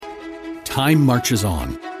Time marches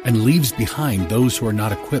on and leaves behind those who are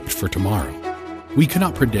not equipped for tomorrow. We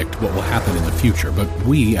cannot predict what will happen in the future, but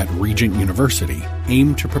we at Regent University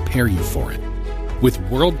aim to prepare you for it. With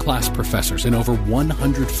world-class professors in over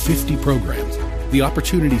 150 programs, the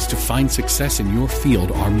opportunities to find success in your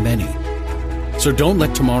field are many. So don't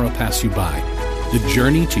let tomorrow pass you by. The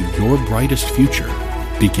journey to your brightest future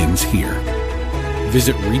begins here.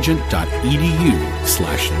 Visit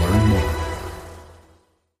regent.edu/learn more.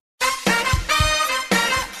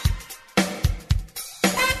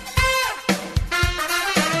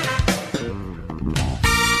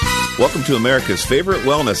 Welcome to America's favorite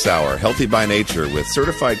wellness hour, Healthy by Nature, with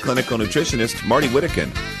certified clinical nutritionist Marty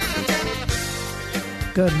Whittakin.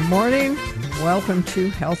 Good morning. Welcome to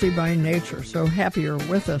Healthy by Nature. So happy you're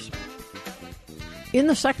with us. In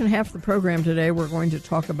the second half of the program today, we're going to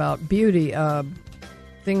talk about beauty,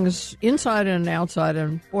 things inside and outside.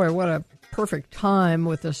 And boy, what a perfect time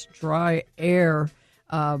with this dry air,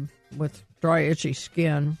 with dry, itchy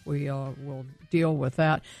skin. We will deal with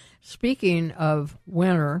that. Speaking of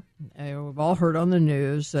winter, we've all heard on the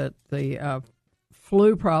news that the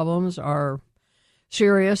flu problems are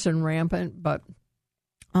serious and rampant, but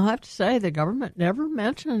I'll have to say the government never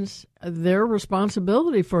mentions their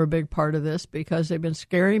responsibility for a big part of this because they've been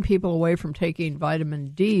scaring people away from taking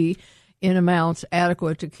vitamin D in amounts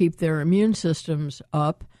adequate to keep their immune systems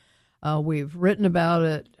up. We've written about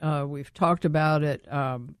it, we've talked about it,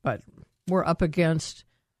 but we're up against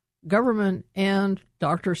government and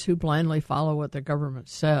doctors who blindly follow what the government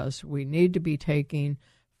says. We need to be taking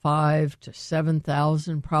 5,000 to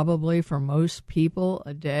 7,000 probably for most people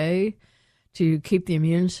a day to keep the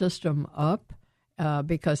immune system up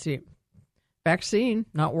because the vaccine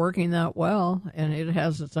not working that well and it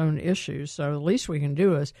has its own issues. So the least we can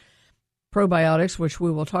do is probiotics, which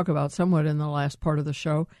we will talk about somewhat in the last part of the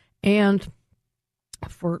show, and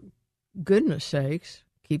for goodness sakes,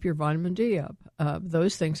 keep your vitamin D up.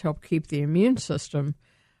 Those things help keep the immune system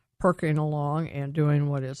perking along and doing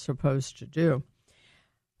what it's supposed to do.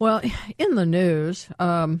 Well, in the news,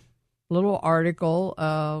 little article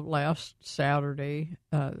last Saturday,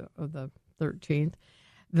 the 13th,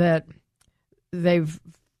 that they've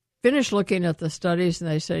finished looking at the studies and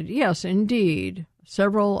they said, yes, indeed,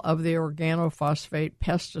 several of the organophosphate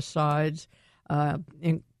pesticides,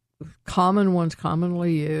 common ones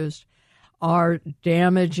commonly used, are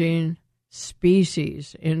damaging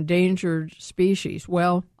species, endangered species.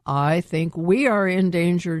 Well, I think we are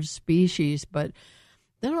endangered species, but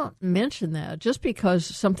they don't mention that. Just because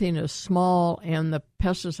something is small and the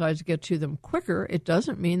pesticides get to them quicker, it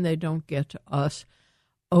doesn't mean they don't get to us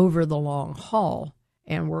over the long haul.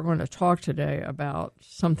 And we're going to talk today about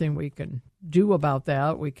something we can do about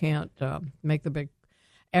that. We can't make the big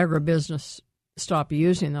agribusiness stop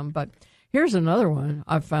using them, but here's another one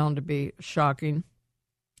I found to be shocking,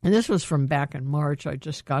 and this was from back in March. I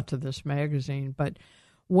just got to this magazine, but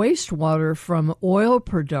wastewater from oil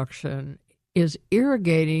production is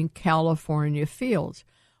irrigating California fields.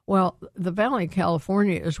 Well, the Valley of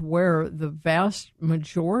California is where the vast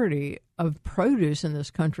majority of produce in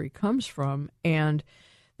this country comes from, and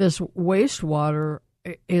this wastewater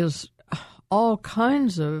is all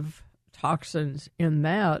kinds of toxins in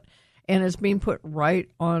that, and it's being put right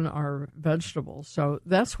on our vegetables. So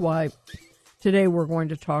that's why today we're going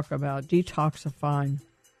to talk about detoxifying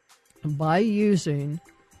by using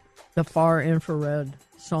the far infrared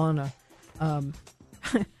sauna.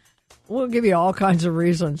 We'll give you all kinds of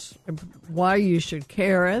reasons why you should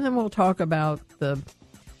care, and then we'll talk about the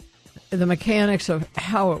mechanics of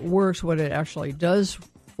how it works, what it actually does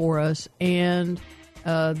for us, and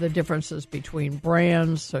the differences between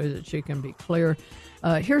brands so that you can be clear.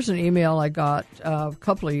 Here's an email I got a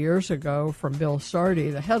couple of years ago from Bill Sardi.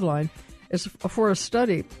 The headline is for a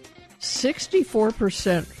study,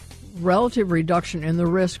 64% relative reduction in the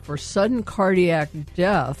risk for sudden cardiac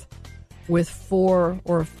death with 4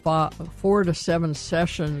 to 7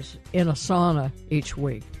 sessions in a sauna each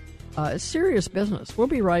week. It's serious business. We'll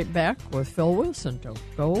be right back with Phil Wilson. Don't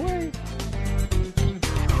go away.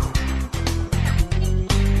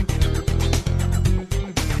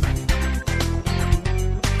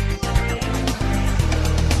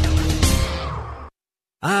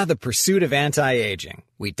 The pursuit of anti-aging.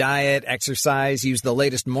 We diet, exercise, use the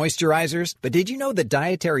latest moisturizers, but did you know that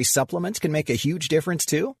dietary supplements can make a huge difference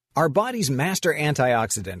too? Our body's master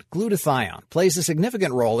antioxidant, glutathione, plays a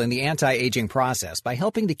significant role in the anti-aging process by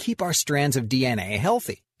helping to keep our strands of DNA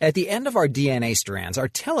healthy. At the end of our DNA strands are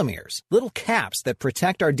telomeres, little caps that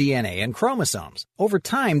protect our DNA and chromosomes. Over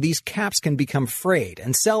time, these caps can become frayed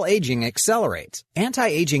and cell aging accelerates.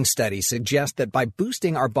 Anti-aging studies suggest that by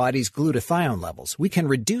boosting our body's glutathione levels, we can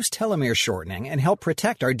reduce telomere shortening and help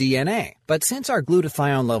protect our DNA. But since our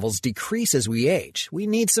glutathione levels decrease as we age, we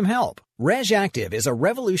need some help. RegActive is a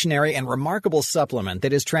revolutionary and remarkable supplement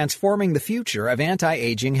that is transforming the future of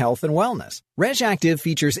anti-aging health and wellness. RegActive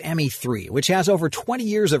features ME3, which has over 20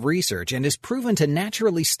 years of research and is proven to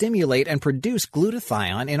naturally stimulate and produce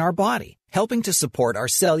glutathione in our body, helping to support our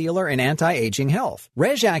cellular and anti-aging health.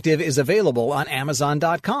 RegActive is available on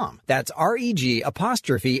Amazon.com. That's REG'_ACTIV.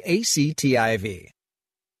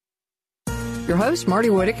 Your host, Marty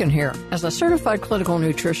Whittakin here. As a certified clinical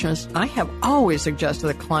nutritionist, I have always suggested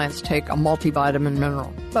that clients take a multivitamin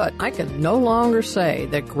mineral. But I can no longer say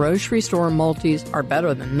that grocery store multis are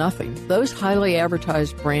better than nothing. Those highly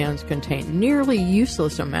advertised brands contain nearly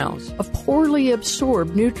useless amounts of poorly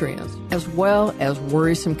absorbed nutrients, as well as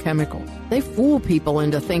worrisome chemicals. They fool people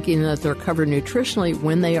into thinking that they're covered nutritionally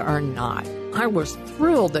when they are not. I was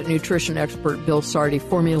thrilled that nutrition expert Bill Sardi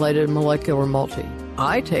formulated Molecular Multi.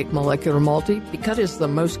 I take Molecular Multi because it's the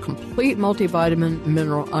most complete multivitamin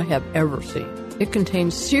mineral I have ever seen. It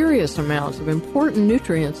contains serious amounts of important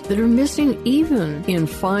nutrients that are missing even in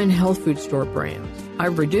fine health food store brands.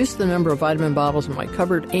 I've reduced the number of vitamin bottles in my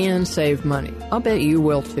cupboard and saved money. I'll bet you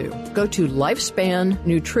will too. Go to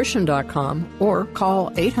lifespannutrition.com or call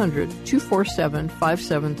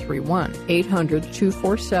 800-247-5731.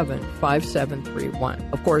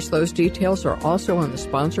 800-247-5731. Of course, those details are also on the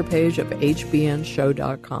sponsor page of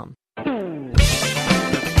hbnshow.com.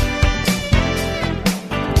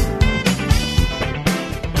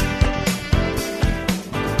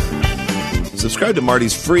 Subscribe to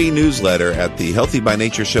Marty's free newsletter at the Healthy by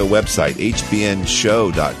Nature Show website,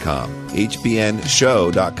 hbnshow.com.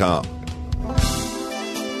 hbnshow.com.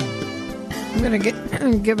 I'm going to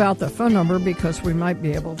give out the phone number because we might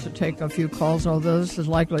be able to take a few calls, although this is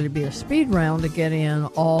likely to be a speed round to get in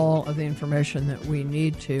all of the information that we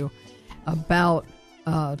need to about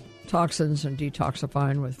toxins and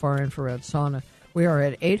detoxifying with far infrared sauna. We are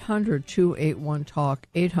at 800-281-TALK,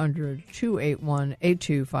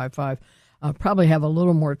 800-281-8255. Probably have a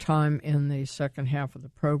little more time in the second half of the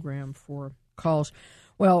program for calls.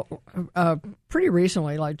 Well, pretty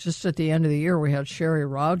recently, like just at the end of the year, we had Sherry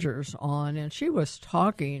Rogers on, and she was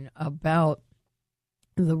talking about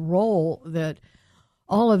the role that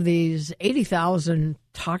all of these 80,000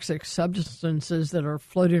 toxic substances that are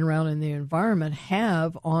floating around in the environment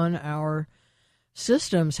have on our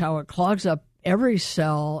systems, how it clogs up every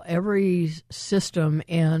cell, every system,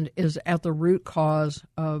 and is at the root cause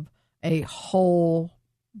of a whole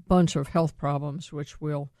bunch of health problems, which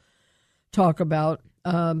we'll talk about.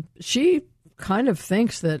 She kind of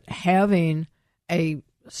thinks that having a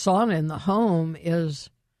sauna in the home is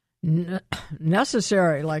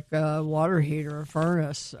necessary, like a water heater, a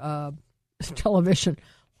furnace, television,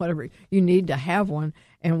 whatever. You need to have one,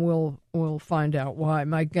 and we'll find out why.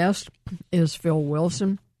 My guest is Phil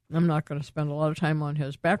Wilson. I'm not going to spend a lot of time on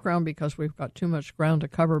his background because we've got too much ground to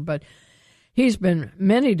cover, but he's been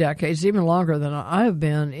many decades, even longer than I have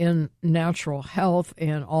been, in natural health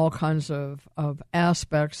and all kinds of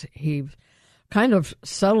aspects. He kind of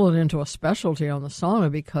settled into a specialty on the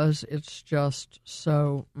sauna because it's just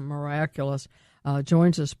so miraculous.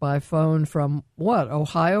 Joins us by phone from what,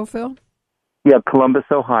 Ohio, Phil? Yeah, Columbus,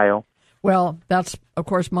 Ohio. Well, that's, of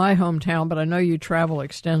course, my hometown, but I know you travel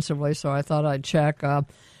extensively, so I thought I'd check.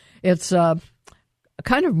 It's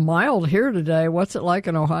kind of mild here today. What's it like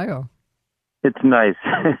in Ohio? It's nice.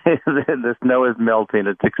 The snow is melting.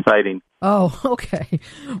 It's exciting. Oh, okay.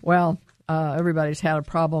 Well, everybody's had a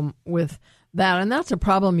problem with that, and that's a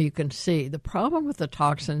problem you can see. The problem with the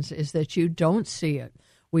toxins is that you don't see it.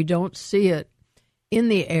 We don't see it in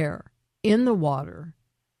the air, in the water,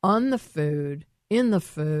 on the food, in the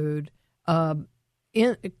food,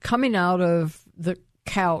 coming out of the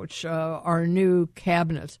couch, our new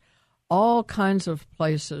cabinets, all kinds of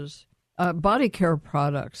places. Body care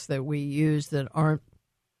products that we use that aren't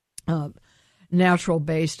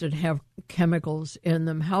natural-based and have chemicals in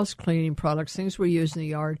them, house cleaning products, things we use in the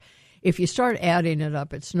yard. If you start adding it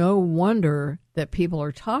up, it's no wonder that people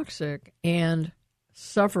are toxic and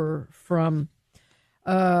suffer from,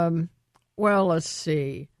 let's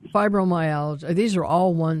see, fibromyalgia. These are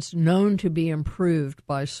all ones known to be improved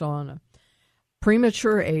by sauna.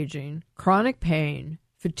 Premature aging, chronic pain,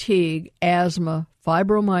 fatigue, asthma,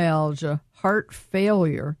 fibromyalgia, heart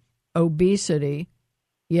failure, obesity.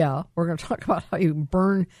 Yeah, we're going to talk about how you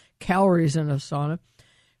burn calories in a sauna.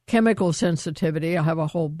 Chemical sensitivity. I have a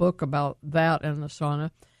whole book about that in the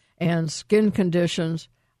sauna. and skin conditions.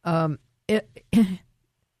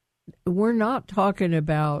 We're not talking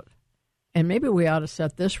about, and maybe we ought to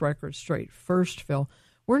set this record straight first, Phil.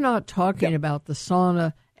 We're not talking about the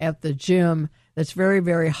sauna at the gym that's very,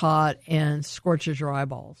 very hot and scorches your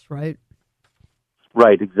eyeballs, right?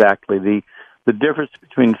 Right, exactly. The difference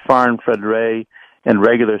between far-infrared ray and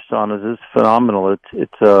regular saunas is phenomenal.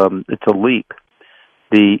 It's a leap.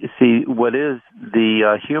 What is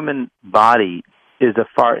the human body is a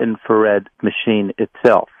far-infrared machine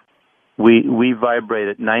itself. We vibrate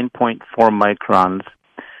at 9.4 microns,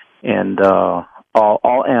 and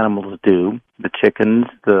all animals do. The chickens,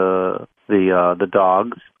 the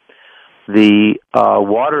dogs. The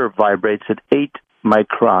water vibrates at 8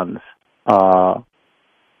 microns,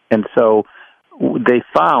 and so they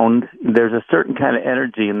found there's a certain kind of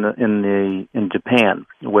energy in Japan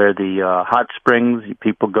where the hot springs,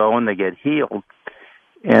 people go and they get healed.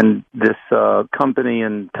 And this company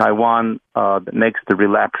in Taiwan that makes the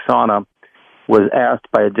Relax Sauna was asked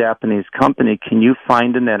by a Japanese company, can you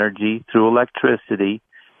find an energy through electricity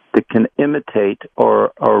that can imitate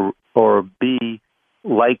or be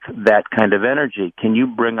like that kind of energy? Can you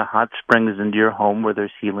bring a hot springs into your home where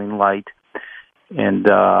there's healing light and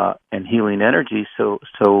healing energy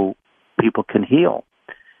so people can heal?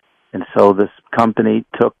 And so this company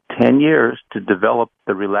took 10 years to develop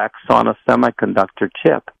the Relax Sauna semiconductor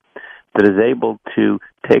chip that is able to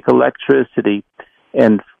take electricity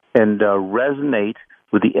and resonate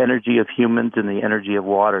with the energy of humans and the energy of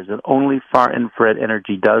waters. And only far-infrared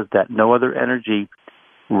energy does that. No other energy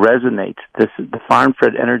resonates. The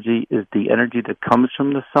far-infrared energy is the energy that comes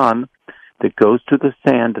from the sun, that goes to the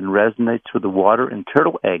sand and resonates with the water and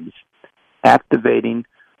turtle eggs, activating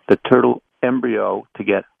the turtle embryo to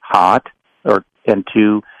get hot and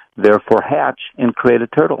to therefore hatch and create a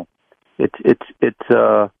turtle. It's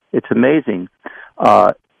amazing.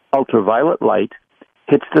 Ultraviolet light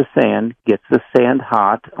hits the sand, gets the sand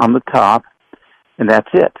hot on the top, and that's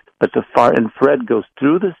it. But the far infrared goes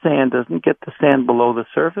through the sand, doesn't get the sand below the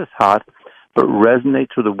surface hot, but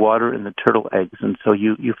resonates with the water and the turtle eggs, and so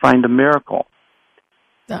you find a miracle.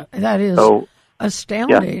 That is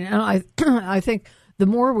astounding, yeah. And I think the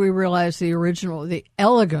more we realize the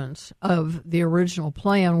elegance of the original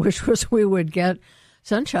plan, which was we would get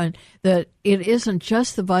sunshine, that it isn't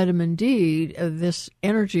just the vitamin D. This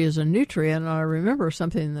energy is a nutrient. And I remember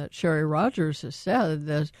something that Sherry Rogers has said,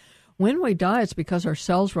 that when we die, it's because our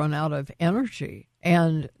cells run out of energy.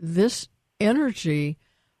 And this energy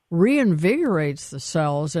reinvigorates the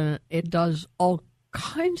cells, and it does all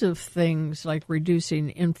kinds of things like reducing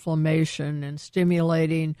inflammation and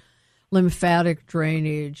stimulating lymphatic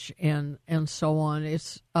drainage and so on.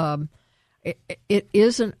 It's it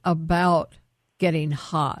isn't about getting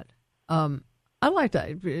hot. I'd like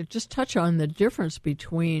to just touch on the difference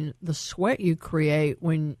between the sweat you create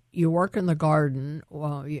when you work in the garden,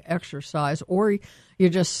 while you exercise, or you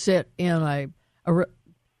just sit in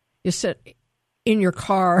you sit in your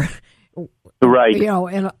car, right? You know,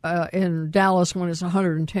 in Dallas when it's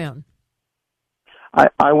 110.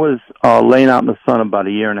 I was laying out in the sun about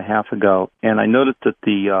a year and a half ago, and I noticed that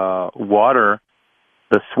the water,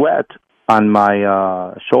 the sweat on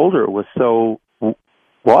my shoulder was so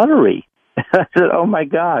watery. I said, "Oh my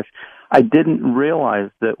gosh!" I didn't realize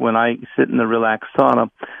that when I sit in the Relax Sauna,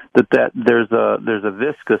 that there's a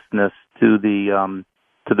viscousness to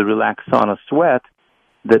the Relax Sauna sweat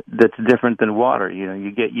that's different than water. You know,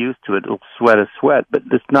 you get used to it. It'll sweat is sweat, but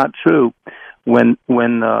it's not true. When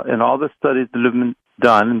in all the studies that have been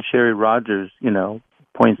done, and Sherry Rogers,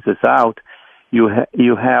 points this out,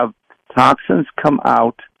 you have toxins come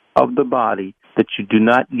out of the body that you do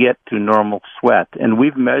not get through normal sweat, and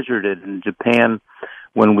we've measured it in Japan.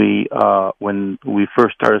 When we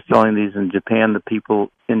first started selling these in Japan, the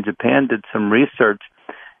people in Japan did some research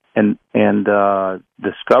and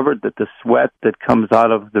discovered that the sweat that comes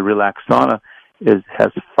out of the Relax Sauna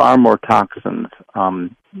has far more toxins.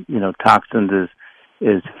 Toxins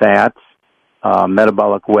is fats,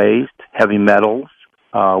 metabolic waste, heavy metals.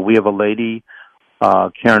 We have a lady,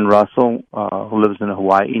 Karen Russell, who lives in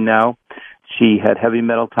Hawaii now. She had heavy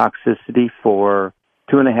metal toxicity for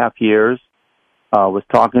 2.5 years. Was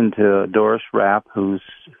talking to Doris Rapp, who's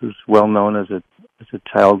well known as a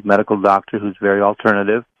child medical doctor, who's very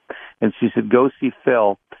alternative, and she said, "Go see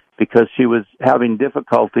Phil," because she was having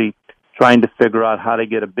difficulty trying to figure out how to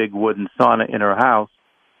get a big wooden sauna in her house,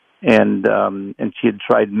 and she had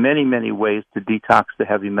tried many ways to detox the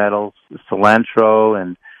heavy metals, cilantro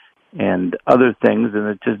and other things, and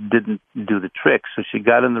it just didn't do the trick. So she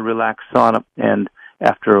got in the Relax Sauna, and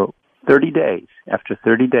after 30 days,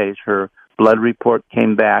 her blood report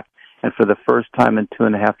came back, and for the first time in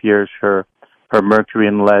 2.5 years, her mercury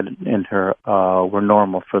and lead in her were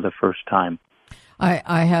normal for the first time.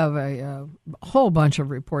 I have a whole bunch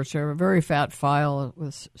of reports here, a very fat file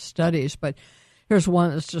with studies, but here's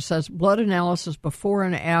one that just says blood analysis before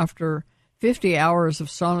and after 50 hours of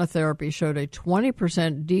sauna therapy showed a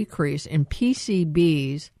 20% decrease in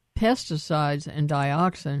PCBs, pesticides, and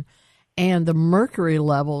dioxin, and the mercury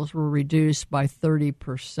levels were reduced by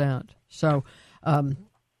 30%. So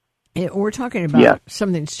we're talking about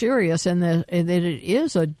something serious, and that it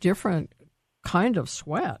is a different kind of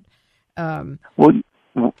sweat. Well,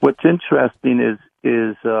 what's interesting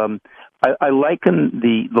is I liken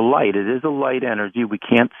the light. It is a light energy. We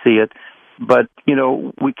can't see it, but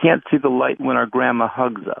we can't see the light when our grandma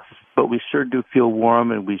hugs us. But we sure do feel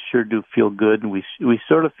warm, and we sure do feel good, and we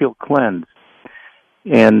sort of feel cleansed.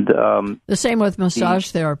 And the same with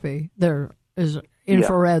massage therapy. There is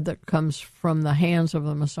infrared that comes from the hands of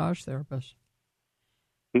the massage therapist.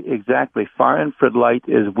 Exactly. Far infrared light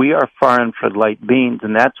we are far infrared light beings,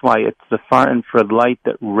 and that's why it's the far infrared light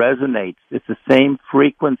that resonates. It's the same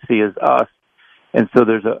frequency as us, and so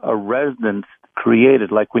there's a resonance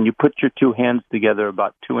created. Like when you put your two hands together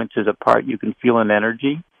about 2 inches apart, you can feel an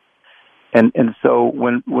energy. And so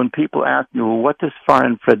when people ask me, well, what does far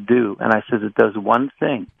infrared do? And I says it does one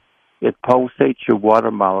thing. It pulsates your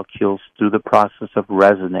water molecules through the process of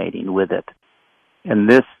resonating with it. And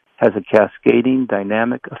this has a cascading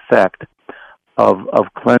dynamic effect of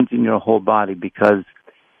cleansing your whole body, because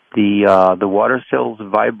the water cells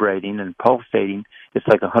vibrating and pulsating, it's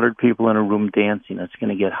like 100 people in a room dancing. It's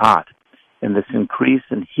going to get hot. And this increase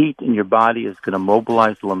in heat in your body is going to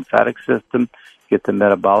mobilize the lymphatic system, get the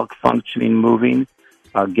metabolic functioning moving,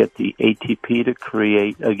 get the ATP to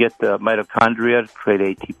create, get the mitochondria to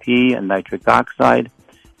create ATP and nitric oxide,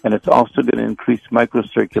 and it's also going to increase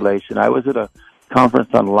microcirculation. I was at a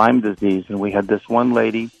conference on Lyme disease, and we had this one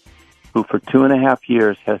lady who for 2.5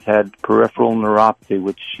 years has had peripheral neuropathy,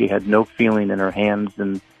 which she had no feeling in her hands.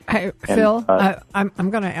 Hey, Phil, I'm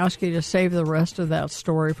going to ask you to save the rest of that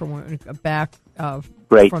story from when we get back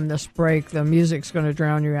from this break. The music's going to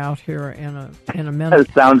drown you out here in a minute.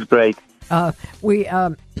 That sounds great. I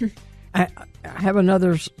have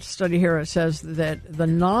another study here. It says that the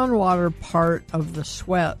non-water part of the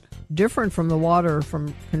sweat, different from the water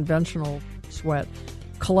from conventional sweat,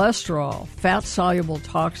 cholesterol, fat-soluble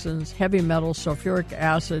toxins, heavy metals, sulfuric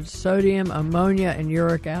acid, sodium, ammonia, and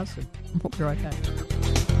uric acid. We'll be right back.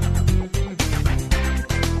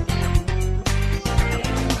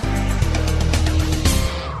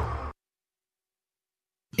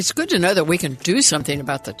 It's good to know that we can do something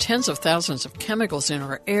about the tens of thousands of chemicals in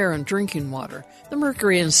our air and drinking water, the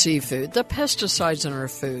mercury in seafood, the pesticides in our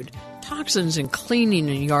food, toxins in cleaning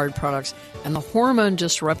and yard products, and the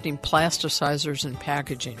hormone-disrupting plasticizers in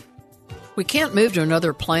packaging. We can't move to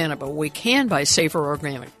another planet, but we can buy safer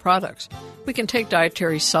organic products. We can take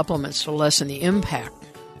dietary supplements to lessen the impact.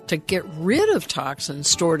 To get rid of toxins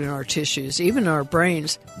stored in our tissues, even in our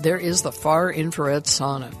brains, there is the far infrared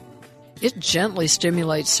sauna. It gently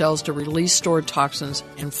stimulates cells to release stored toxins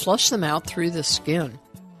and flush them out through the skin.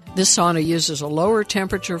 This sauna uses a lower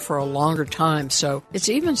temperature for a longer time, so it's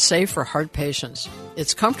even safe for heart patients.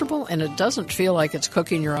 It's comfortable and it doesn't feel like it's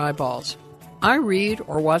cooking your eyeballs. I read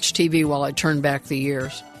or watch TV while I turn back the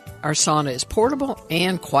years. Our sauna is portable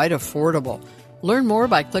and quite affordable. Learn more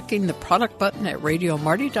by clicking the product button at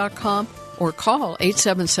RadioMarty.com or call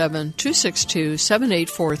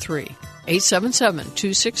 877-262-7843.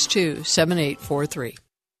 877-262-7843.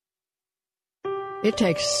 It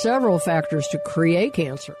takes several factors to create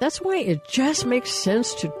cancer. That's why it just makes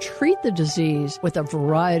sense to treat the disease with a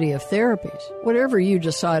variety of therapies. Whatever you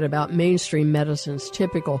decide about mainstream medicine's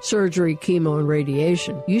typical surgery, chemo, and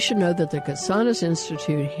radiation, you should know that the Casanas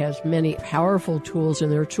Institute has many powerful tools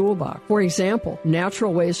in their toolbox. For example,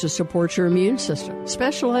 natural ways to support your immune system,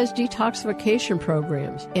 specialized detoxification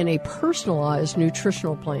programs, and a personalized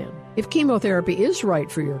nutritional plan. If chemotherapy is right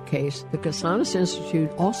for your case, the Casanas Institute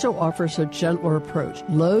also offers a gentler approach,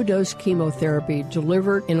 low-dose chemotherapy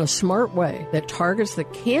delivered in a smart way that targets the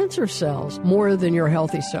cancer cells more than your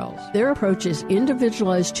healthy cells. Their approach is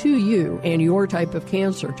individualized to you and your type of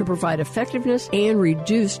cancer to provide effectiveness and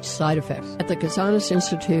reduced side effects. At the Casanas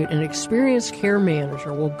Institute, an experienced care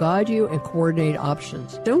manager will guide you and coordinate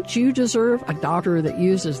options. Don't you deserve a doctor that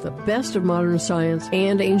uses the best of modern science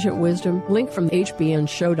and ancient wisdom? Link from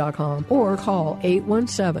hbnshow.com or call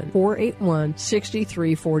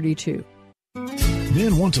 817-481-6342.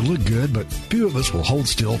 Men want to look good, but few of us will hold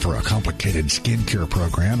still for a complicated skincare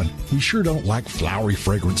program, and we sure don't like flowery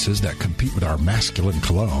fragrances that compete with our masculine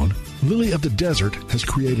cologne. Lily of the Desert has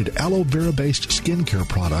created aloe vera-based skincare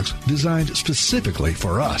products designed specifically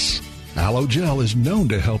for us. Aloe gel is known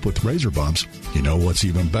to help with razor bumps. You know what's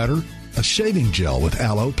even better? A shaving gel with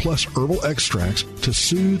aloe plus herbal extracts to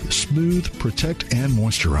soothe, smooth, protect, and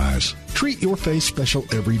moisturize. Treat your face special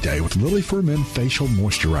every day with Lily for Men Facial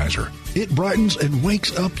Moisturizer. It brightens and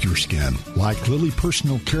wakes up your skin. Like Lily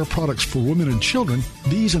personal care products for women and children,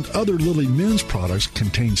 these and other Lily men's products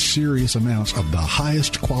contain serious amounts of the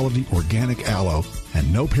highest quality organic aloe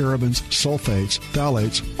and no parabens, sulfates,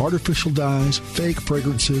 phthalates, artificial dyes, fake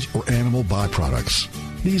fragrances, or animal byproducts.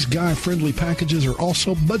 These guy-friendly packages are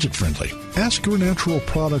also budget-friendly. Ask your natural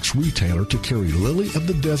products retailer to carry Lily of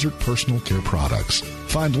the Desert personal care products.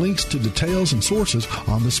 Find links to details and sources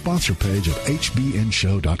on the sponsor page of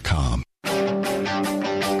hbnshow.com.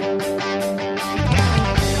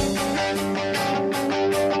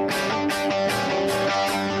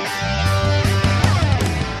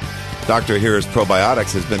 Dr. Ahira's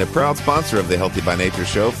Probiotics has been a proud sponsor of the Healthy by Nature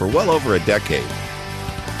show for well over a decade.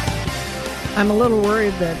 I'm a little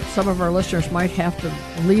worried that some of our listeners might have to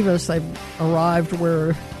leave us. They've arrived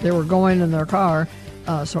where they were going in their car,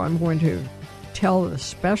 so I'm going to tell the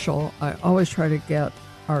special. I always try to get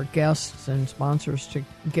our guests and sponsors to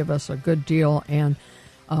give us a good deal, and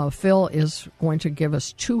Phil is going to give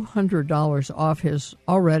us $200 off his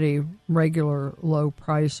already regular low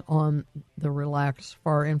price on the Relax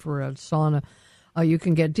Far Infrared Sauna. You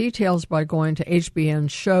can get details by going to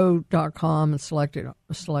hbnshow.com and select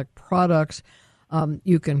products.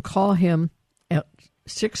 You can call him at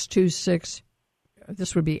 626.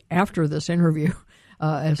 This would be after this interview.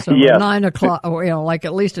 So yes. 9 o'clock, or, like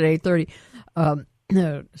at least at 8:30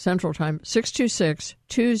 Central Time,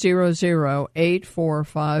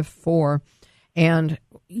 626-200-8454. And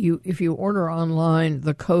if you order online,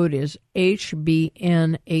 the code is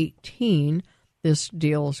HBN18. This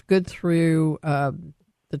deal is good through the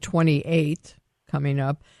 28th coming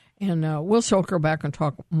up. And we'll circle back and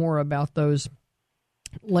talk more about those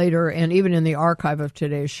later. And even in the archive of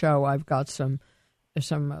today's show, I've got some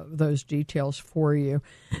of those details for you.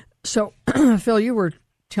 So, Phil, you were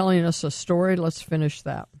telling us a story. Let's finish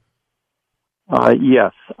that.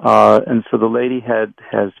 Yes. And so the lady has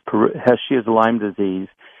Lyme disease,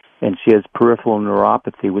 and she has peripheral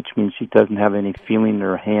neuropathy, which means she doesn't have any feeling in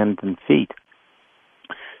her hands and feet.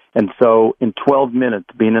 And so in 12 minutes,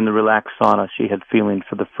 being in the relaxed sauna, she had feeling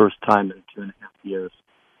for the first time in 2.5 years.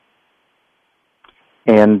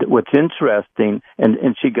 And what's interesting,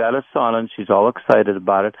 and she got a sauna, and she's all excited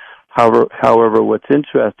about it. However, what's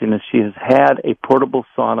interesting is she has had a portable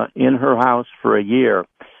sauna in her house for a year,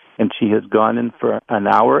 and she has gone in for an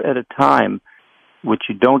hour at a time, which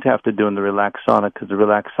you don't have to do in the relaxed sauna, because the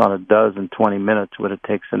relaxed sauna does in 20 minutes what it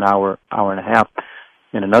takes an hour and a half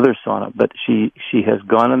in another sauna. But she has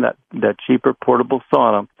gone in that cheaper portable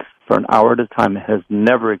sauna for an hour at a time, and has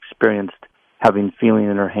never experienced having feeling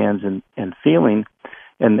in her hands and feeling,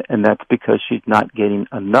 and that's because she's not getting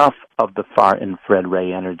enough of the far infrared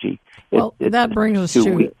ray energy. That brings us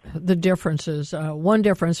to the differences. One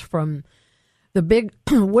difference from the big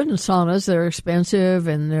wooden saunas, they're expensive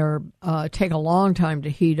and they're take a long time to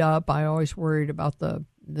heat up. I always worried about the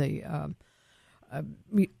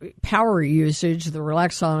power usage. The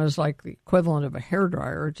relaxed sauna is like the equivalent of a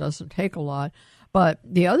hairdryer. It doesn't take a lot. But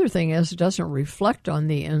the other thing is it doesn't reflect on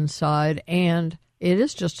the inside, and it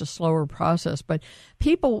is just a slower process. But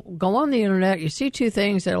people go on the internet, you see two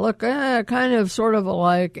things that look kind of sort of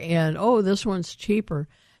alike, and, this one's cheaper.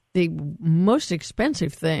 The most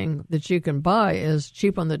expensive thing that you can buy is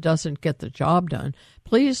cheap one that doesn't get the job done.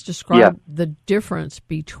 Please describe the difference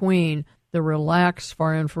between the relaxed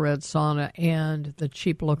far infrared sauna and the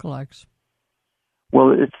cheap lookalikes.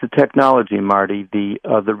 Well, it's the technology, Marty.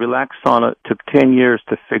 The relaxed sauna took 10 years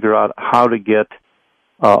to figure out how to get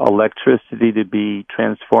electricity to be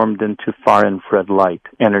transformed into far infrared light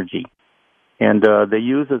energy. And they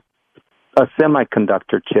use a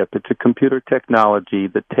semiconductor chip. It's a computer technology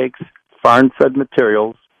that takes far infrared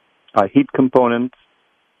materials, heat components,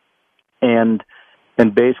 and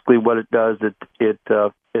basically what it does, it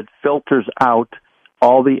filters out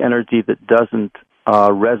all the energy that doesn't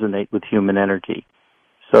resonate with human energy.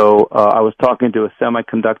 So I was talking to a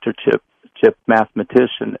semiconductor chip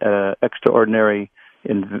mathematician, extraordinary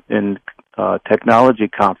in technology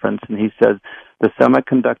conference, and he says the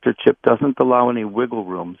semiconductor chip doesn't allow any wiggle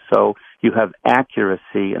room, so you have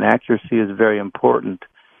accuracy, and accuracy is very important.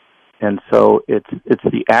 And so it's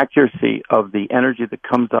the accuracy of the energy that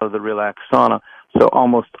comes out of the relaxed sauna So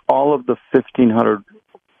almost all of the 1,500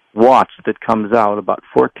 watts that comes out, about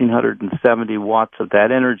 1,470 watts of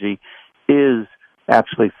that energy is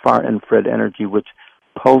actually far-infrared energy, which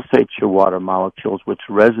pulsates your water molecules, which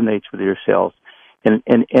resonates with your cells.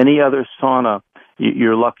 In any other sauna,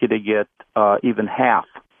 you're lucky to get even half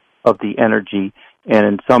of the energy, and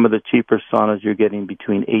in some of the cheaper saunas, you're getting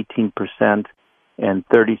between 18% and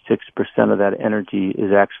 36% of that energy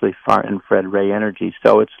is actually far-infrared ray energy.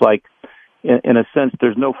 So it's like, in a sense,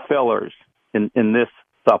 there's no fillers in this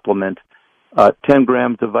supplement. 10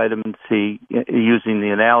 grams of vitamin C, using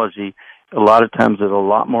the analogy, a lot of times is a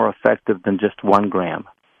lot more effective than just 1 gram.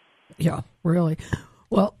 Yeah, really.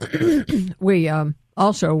 Well, we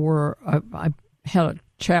also were, I had a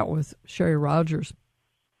chat with Sherry Rogers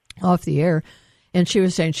off the air, and she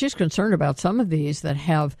was saying she's concerned about some of these that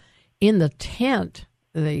have in the tent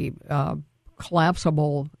the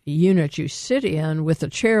collapsible unit you sit in with the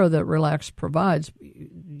chair that Relax provides.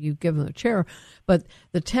 You give them the chair, but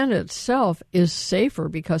the tent itself is safer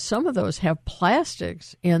because some of those have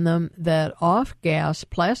plastics in them that off-gas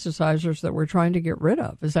plasticizers that we're trying to get rid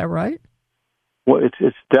of. Is that right? Well,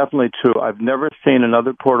 it's definitely true. I've never seen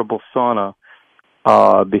another portable sauna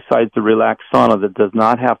besides the Relax sauna that does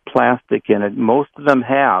not have plastic in it. Most of them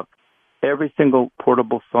have. Every single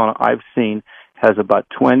portable sauna I've seen has about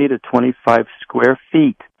 20 to 25 square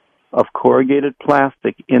feet of corrugated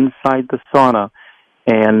plastic inside the sauna,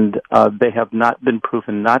 and they have not been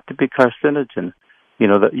proven not to be carcinogen. You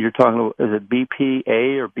know, that you're talking about, is it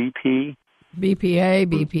BPA or BP? BPA,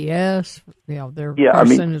 BPS, you know, they're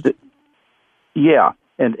carcinogen.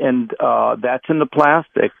 And that's in the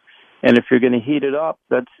plastic. And if you're going to heat it up,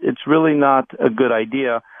 it's really not a good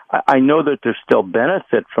idea. I know that there's still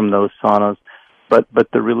benefit from those saunas, but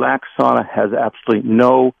the Relax sauna has absolutely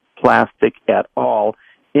no plastic at all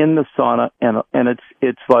in the sauna, and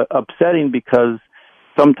it's upsetting because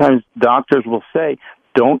sometimes doctors will say,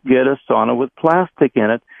 don't get a sauna with plastic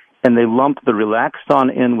in it, and they lump the Relax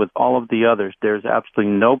sauna in with all of the others. There's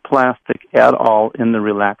absolutely no plastic at all in the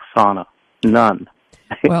Relax sauna. None.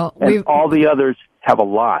 Well, and all the others have a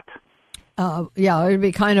lot. Yeah, it'd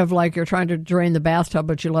be kind of like you're trying to drain the bathtub,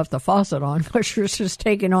 but you left the faucet on, because you're just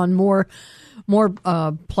taking on more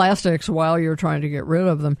plastics while you're trying to get rid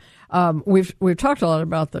of them. We've talked a lot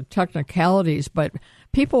about the technicalities, but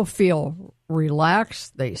people feel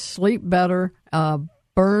relaxed, they sleep better,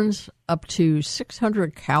 burns up to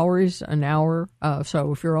 600 calories an hour.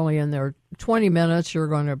 So if you're only in there 20 minutes, you're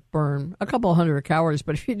going to burn a couple hundred calories.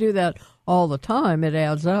 But if you do that all the time, it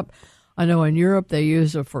adds up. I know in Europe they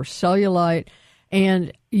use it for cellulite.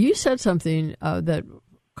 And you said something that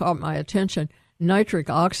caught my attention, nitric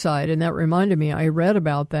oxide, and that reminded me, I read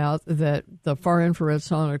about that the far-infrared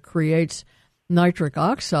sauna creates nitric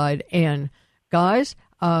oxide. And guys,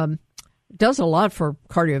 does a lot for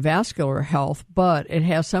cardiovascular health, but it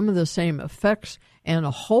has some of the same effects and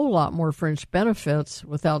a whole lot more fringe benefits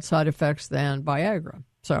without side effects than Viagra.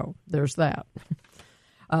 So there's that.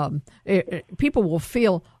 People will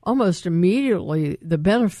feel almost immediately the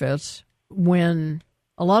benefits when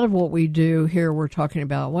a lot of what we do here, we're talking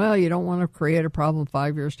about, well, you don't want to create a problem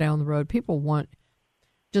 5 years down the road. People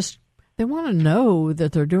they want to know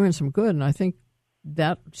that they're doing some good, and I think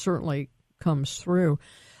that certainly comes through.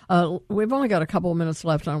 We've only got a couple of minutes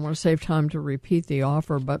left, and I want to save time to repeat the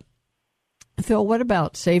offer, but Phil, what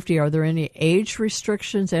about safety? Are there any age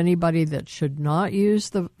restrictions? Anybody that should not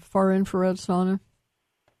use the far-infrared sauna?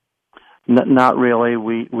 Not really.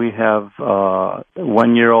 We have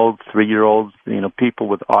 1-year-olds, 3-year-olds, people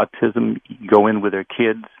with autism go in with their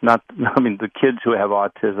kids. The kids who have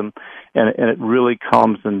autism, and it really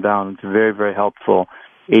calms them down. It's very, very helpful.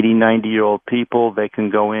 80, 90-year-old people, they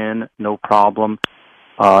can go in, no problem.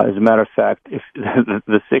 As a matter of fact, if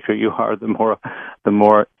the sicker you are, the more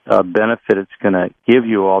benefit it's going to give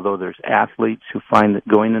you. Although there's athletes who find that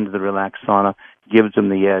going into the Relax sauna gives them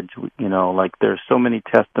the edge. Like there's so many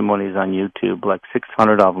testimonies on YouTube, like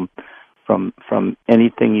 600 of them, from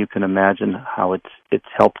anything you can imagine, how it's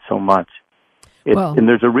helped so much. And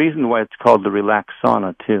there's a reason why it's called the Relax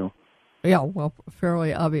sauna too. Yeah, well,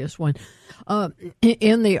 fairly obvious one.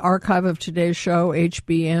 In the archive of today's show,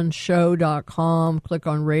 hbnshow.com, click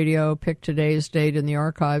on radio, pick today's date in the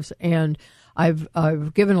archives, and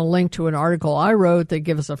I've given a link to an article I wrote that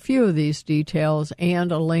gives a few of these details,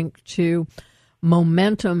 and a link to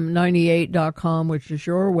Momentum98.com, which is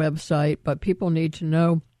your website, but people need to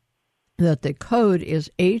know that the code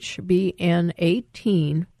is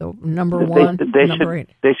HBN18, the number one, number 8.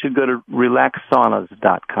 They should go to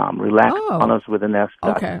relaxsaunas.com, relaxsaunas with an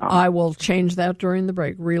S.com. Okay, I will change that during the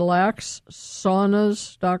break.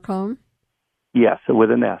 Relaxsaunas.com? Yes,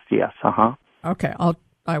 with an S, yes, Okay,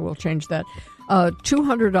 I will change that.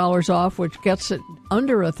 $200 off, which gets it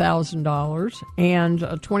under $1,000, and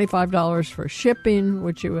 $25 for shipping,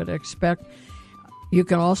 which you would expect. You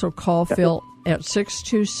can also call Phil at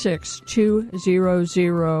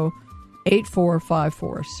 626-200-8454,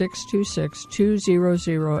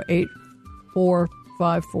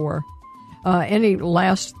 626-200-8454. Any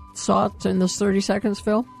last thoughts in this 30 seconds,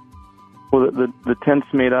 Phil? Well, the tent's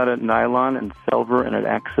made out of nylon and silver, and it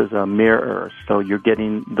acts as a mirror, so you're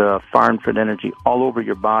getting the far infrared energy all over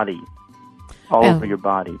your body. Over your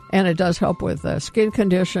body. And it does help with skin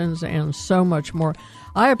conditions and so much more.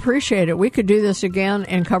 I appreciate it. We could do this again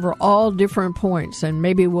and cover all different points, and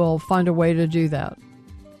maybe we'll find a way to do that.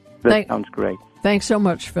 That sounds great. Thanks so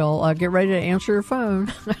much, Phil. Get ready to answer your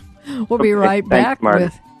phone. We'll be right back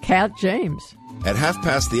with Kat James. At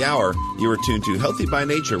 1:30, you are tuned to Healthy by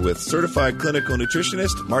Nature with certified clinical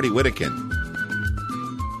nutritionist Marty Whittakin.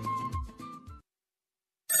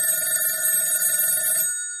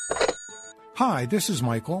 Hi, this is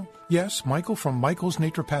Michael. Yes, Michael from Michael's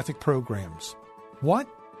Naturopathic Programs. What?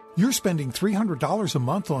 You're spending $300 a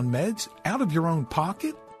month on meds out of your own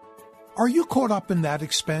pocket? Are you caught up in that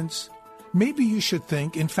expense? Maybe you should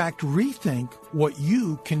think, in fact, rethink what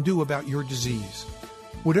you can do about your disease.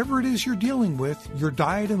 Whatever it is you're dealing with, your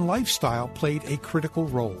diet and lifestyle played a critical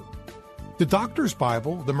role. The Doctor's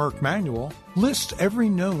Bible, the Merck Manual, lists every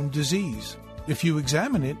known disease. If you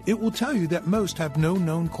examine it, it will tell you that most have no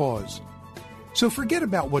known cause. So forget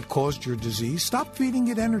about what caused your disease. Stop feeding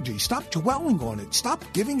it energy. Stop dwelling on it. Stop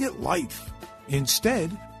giving it life.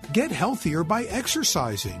 Instead, get healthier by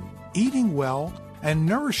exercising, eating well, and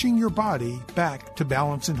nourishing your body back to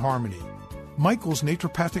balance and harmony. Michael's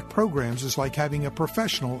Naturopathic Programs is like having a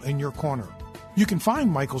professional in your corner. You can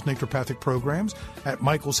find Michael's Naturopathic Programs at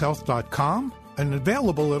michaelshealth.com and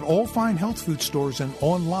available at all fine health food stores and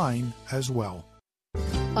online as well.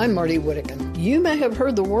 I'm Marty Whittakin. You may have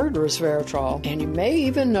heard the word resveratrol, and you may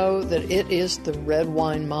even know that it is the red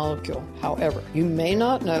wine molecule. However, you may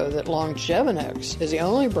not know that Longevinex is the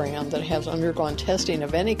only brand that has undergone testing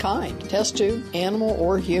of any kind, test tube, animal,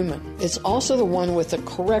 or human. It's also the one with the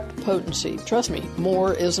correct potency. Trust me,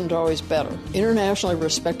 more isn't always better. Internationally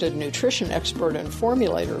respected nutrition expert and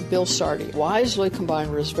formulator Bill Sardi wisely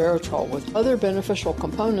combined resveratrol with other beneficial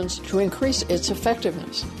components to increase its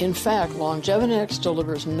effectiveness. In fact, Longevinex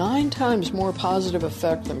delivers 9 times more positive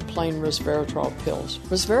effect than plain resveratrol pills.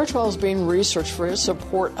 Resveratrol is being researched for its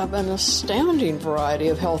support of an astounding variety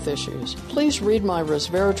of health issues. Please read my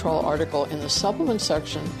resveratrol article in the supplement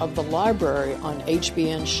section of the library on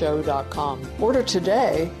hbnshow.com. Order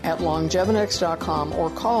today at longevinex.com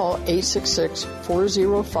or call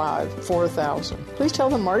 866-405-4000. Please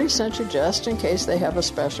tell them Marty sent you just in case they have a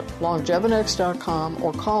special. longevinex.com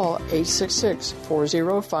or call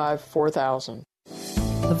 866-405-4000.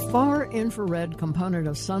 The far infrared component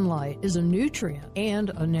of sunlight is a nutrient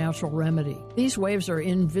and a natural remedy. These waves are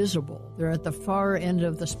invisible. They're at the far end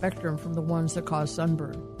of the spectrum from the ones that cause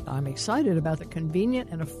sunburn. I'm excited about the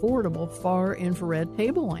convenient and affordable far infrared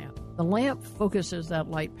table lamp. The lamp focuses that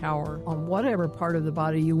light power on whatever part of the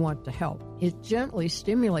body you want to help. It gently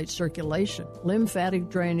stimulates circulation, lymphatic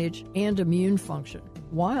drainage, and immune function,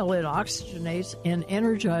 while it oxygenates and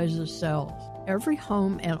energizes cells. Every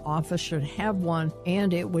home and office should have one,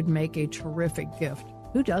 and it would make a terrific gift.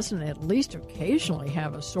 Who doesn't at least occasionally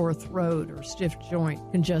have a sore throat or stiff joint,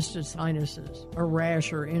 congested sinuses, a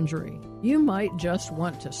rash or injury? You might just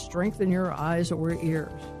want to strengthen your eyes or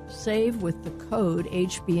ears. Save with the code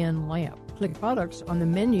HBNLAMP. Click products on the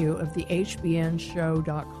menu of the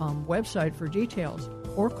hbnshow.com website for details,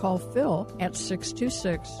 or call Phil at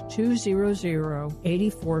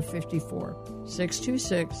 626-200-8454.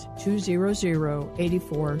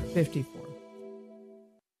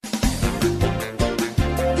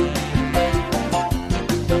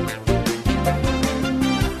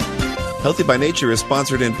 Healthy by Nature is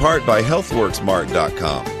sponsored in part by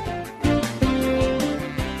HealthWorksMart.com.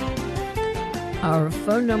 Our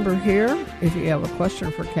phone number here, if you have a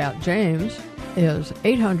question for Kat James, is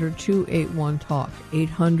 800-281-TALK,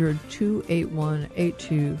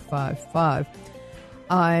 800-281-8255.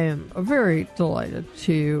 I am very delighted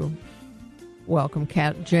to welcome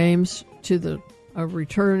Kat James to the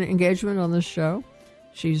return engagement on this show.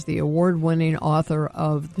 She's the award-winning author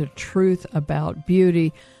of The Truth About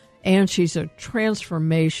Beauty, and she's a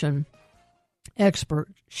transformation expert.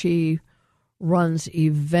 She runs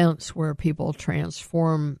events where people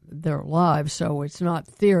transform their lives, so it's not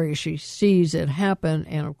theory. She sees it happen,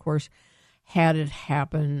 and of course had it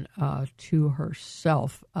happen to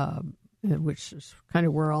herself, which is kind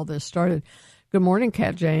of where all this started. Good morning,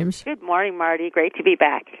 Kat James. Good morning, Marty. Great to be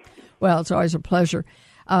back. Well, it's always a pleasure.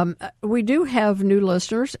 We do have new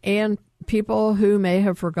listeners and people who may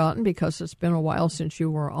have forgotten because it's been a while since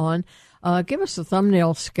you were on. Give us a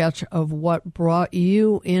thumbnail sketch of what brought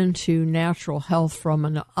you into natural health from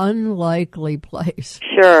an unlikely place.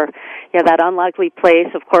 Sure. Yeah, that unlikely place,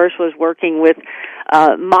 of course, was working with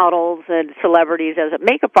models and celebrities as a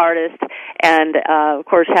makeup artist, and of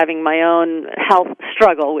course having my own health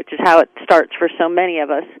struggle, which is how it starts for so many of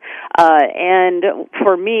us. And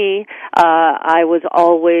for me, I was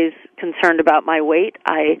always concerned about my weight.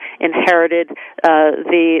 I inherited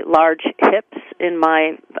the large hips in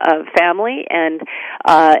my family, and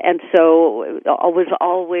so I was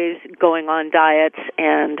always going on diets,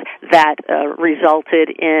 and that resulted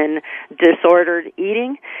in disordered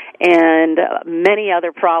eating and many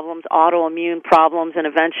other problems, autoimmune problems, and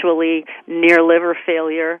eventually near liver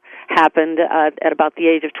failure happened at about the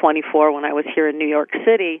age of 24 when I was here in New York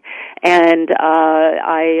City. And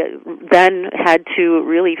I then had to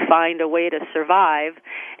really find a way to survive.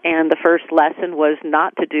 And the first lesson was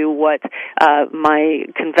not to do what my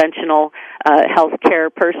conventional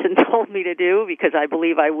healthcare person told me to do, because I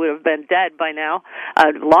believe I would have been dead by now,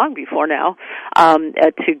 long before now,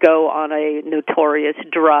 to go on a notorious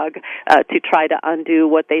drug to try to undo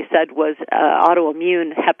what they said was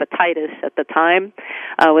autoimmune hepatitis at the time,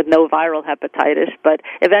 with no viral hepatitis. But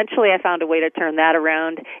eventually I found a way to turn that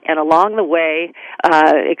around, and along the way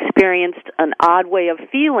experienced an odd way of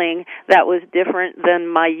feeling that was different than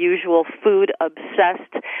my usual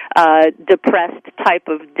food-obsessed, depressed type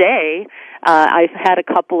of day. I've had a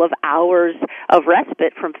couple of hours of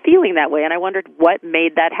respite from feeling that way, and I wondered what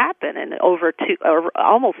made that happen. And over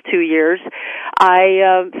almost 2 years,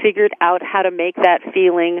 I figured out how to make that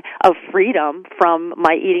feeling of freedom from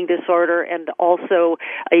my eating disorder and also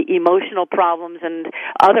emotional problems and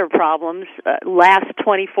other problems last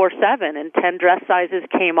 24/7. And 10 dress sizes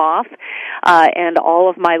came off, and all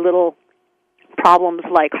of my little problems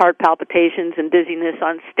like heart palpitations and dizziness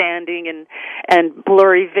on standing and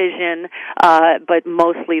blurry vision, but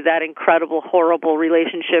mostly that incredible, horrible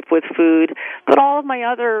relationship with food. But all of my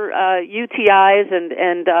other UTIs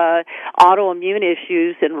and autoimmune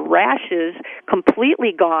issues and rashes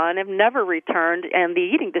completely gone, have never returned, and the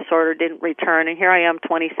eating disorder didn't return. And here I am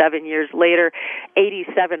 27 years later.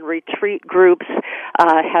 87 retreat groups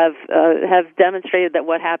have demonstrated that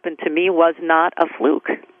what happened to me was not a fluke.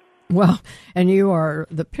 Well, and you are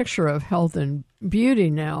the picture of health and beauty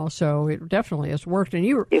now, so it definitely has worked. And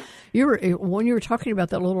you were when you were talking about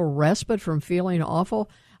that little respite from feeling awful,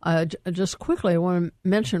 just quickly, I want to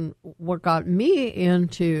mention what got me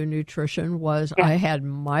into nutrition was I had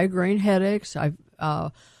migraine headaches. I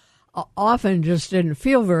often just didn't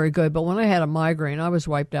feel very good, but when I had a migraine, I was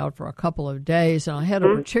wiped out for a couple of days, and I had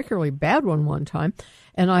a particularly bad one time,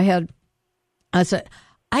 and I said,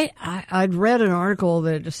 I'd read an article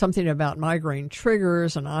that something about migraine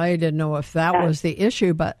triggers, and I didn't know if that was the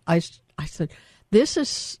issue, but I said, this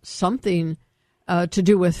is something to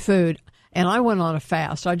do with food, and I went on a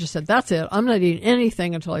fast. I just said, that's it. I'm not eating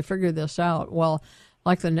anything until I figure this out. Well,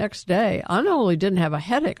 like the next day, I not only didn't have a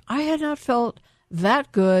headache, I had not felt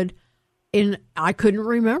that good I couldn't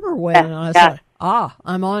remember when. And I said,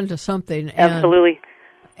 I'm on to something. Absolutely.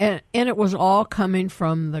 And it was all coming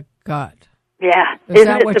from the gut. Yeah, isn't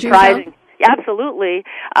it surprising? Absolutely.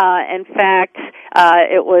 In fact,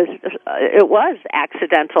 it was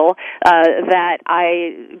accidental that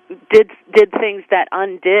I did things that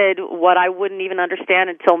undid what I wouldn't even understand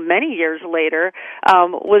until many years later.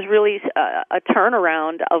 Was really a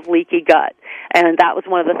turnaround of leaky gut, and that was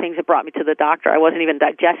one of the things that brought me to the doctor. I wasn't even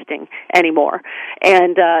digesting anymore,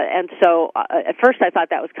 and so at first I thought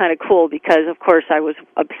that was kind of cool because, of course, I was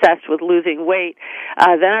obsessed with losing weight.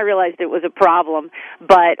 Then I realized it was a problem,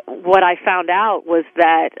 but what I found out was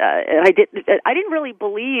that I didn't really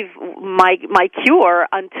believe my cure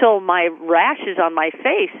until my rashes on my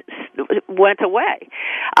face went away,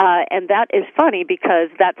 and that is funny because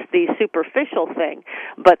that's the superficial thing.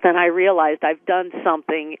 But then I realized I've done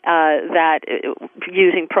something that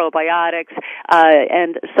using probiotics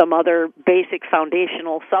and some other basic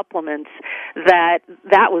foundational supplements that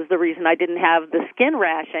was the reason I didn't have the skin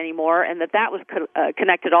rash anymore, and that was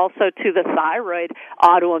connected also to the thyroid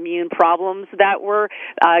autoimmune problems that were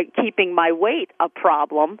keeping my weight a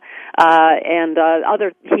problem, and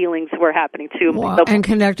other healings were happening too. Wow. And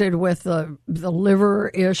connected with the liver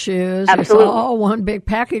issues. Absolutely. It's all one big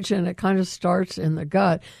package, and it kind of starts in the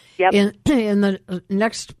gut. Yep. In the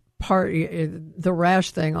next part, the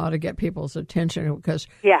rash thing ought to get people's attention because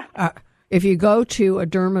if you go to a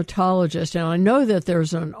dermatologist, and I know that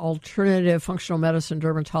there's an alternative functional medicine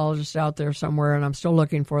dermatologist out there somewhere, and I'm still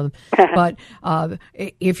looking for them, but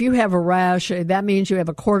if you have a rash, that means you have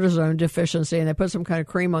a cortisone deficiency, and they put some kind of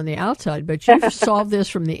cream on the outside, but you've solved this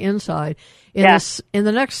from the inside. In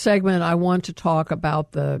the next segment, I want to talk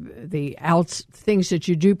about the things that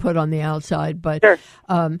you do put on the outside, but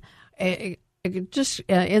just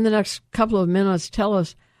in the next couple of minutes, tell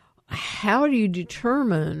us, how do you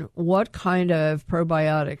determine what kind of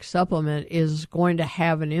probiotic supplement is going to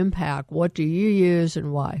have an impact? What do you use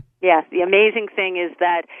and why? Yes, the amazing thing is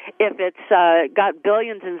that if it's got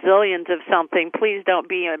billions and zillions of something, please don't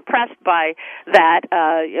be impressed by that.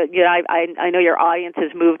 I know your audience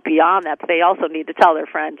has moved beyond that, but they also need to tell their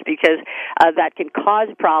friends, because that can cause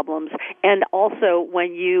problems. And also,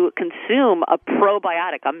 when you consume a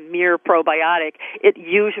probiotic, a mere probiotic, it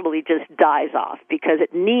usually just dies off because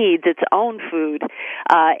it needs its own food,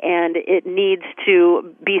 and it needs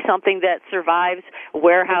to be something that survives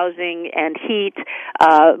warehousing and heat.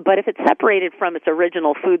 But if it's separated from its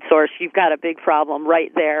original food source, you've got a big problem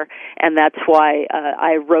right there, and that's why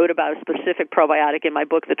I wrote about a specific probiotic in my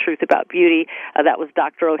book, The Truth About Beauty. That was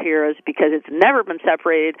Dr. O'Hara's, because it's never been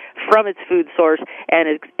separated from its food source and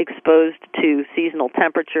is exposed to seasonal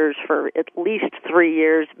temperatures for at least 3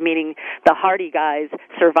 years, meaning the hardy guys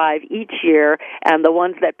survive each year, and the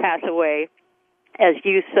ones that pass away, as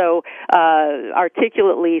you so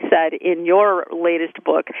articulately said in your latest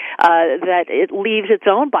book, that it leaves its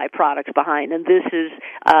own byproducts behind, and this is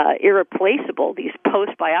irreplaceable, these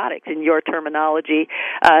postbiotics, in your terminology,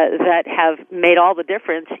 that have made all the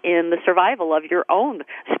difference in the survival of your own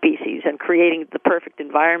species and creating the perfect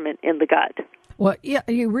environment in the gut. Well, yeah,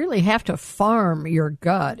 you really have to farm your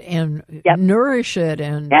gut and nourish it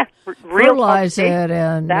and fertilize it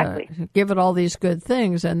and give it all these good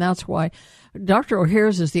things, and that's why Dr.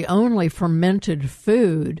 O'Hara's is the only fermented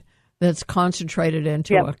food that's concentrated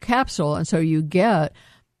into a capsule, and so you get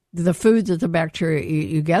the foods that the bacteria eat.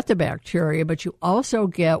 You get the bacteria, but you also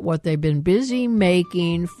get what they've been busy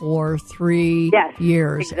making for 3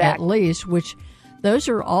 years at least, which those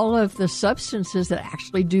are all of the substances that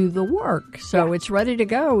actually do the work. So it's ready to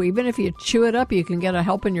go. Even if you chew it up, you can get a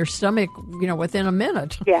help in your stomach, within a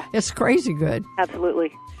minute. Yeah. It's crazy good.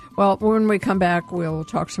 Absolutely. Well, when we come back, we'll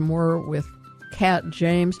talk some more with Kat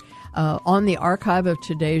James. On the archive of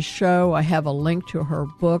today's show, I have a link to her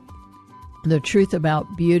book, The Truth About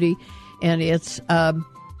Beauty, and it's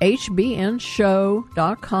hbnshow.com.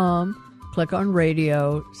 Click on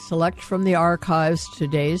radio, select from the archives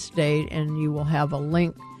today's date, and you will have a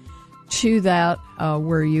link to that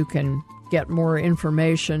where you can get more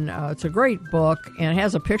information. It's a great book, and it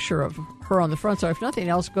has a picture of her on the front. So if nothing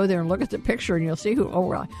else, go there and look at the picture, and you'll see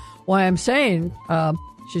why I'm saying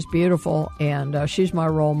she's beautiful, and she's my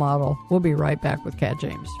role model. We'll be right back with Kat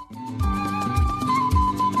James.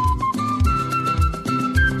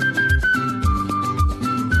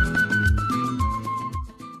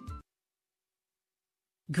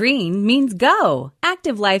 Green means go.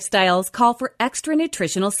 Active lifestyles call for extra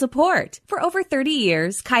nutritional support. For over 30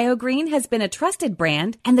 years, Kyo Green has been a trusted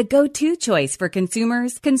brand and the go-to choice for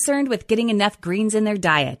consumers concerned with getting enough greens in their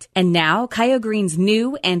diet. And now, Kyo Green's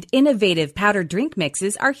new and innovative powdered drink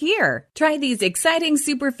mixes are here. Try these exciting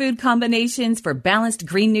superfood combinations for balanced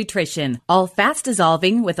green nutrition, all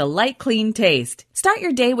fast-dissolving with a light, clean taste. Start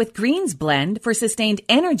your day with Greens Blend for sustained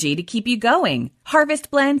energy to keep you going,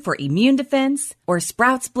 Harvest Blend for immune defense, or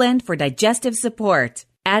Sprouts Blend for digestive support.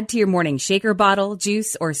 Add to your morning shaker bottle,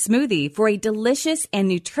 juice, or smoothie for a delicious and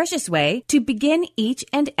nutritious way to begin each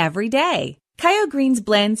and every day. Kyo Greens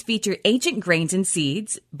blends feature ancient grains and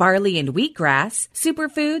seeds, barley and wheatgrass,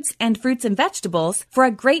 superfoods, and fruits and vegetables for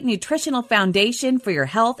a great nutritional foundation for your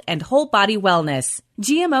health and whole body wellness.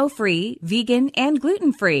 GMO-free, vegan, and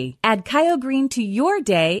gluten-free. Add Kyo Green to your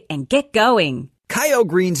day and get going. Kyo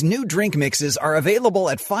Green's new drink mixes are available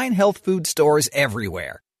at fine health food stores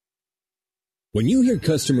everywhere. When you hear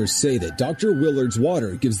customers say that Dr. Willard's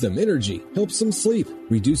water gives them energy, helps them sleep,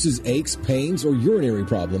 reduces aches, pains, or urinary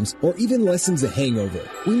problems, or even lessens a hangover,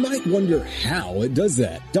 we might wonder how it does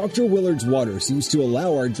that. Dr. Willard's water seems to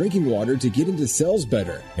allow our drinking water to get into cells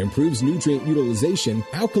better, improves nutrient utilization,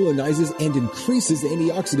 alkalinizes, and increases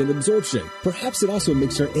antioxidant absorption. Perhaps it also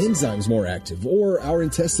makes our enzymes more active or our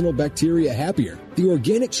intestinal bacteria happier. The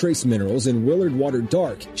organic trace minerals in Willard Water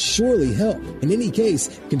Dark surely help. In any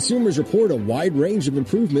case, consumers report a wide range of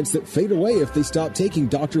improvements that fade away if they stop taking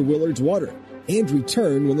Dr. Willard's water and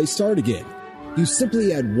return when they start again. You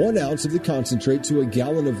simply add 1 ounce of the concentrate to a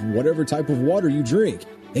gallon of whatever type of water you drink.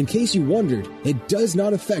 In case you wondered, it does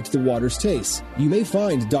not affect the water's taste. You may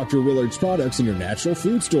find Dr. Willard's products in your natural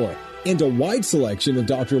food store. And a wide selection of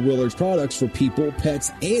Dr. Willard's products for people, pets,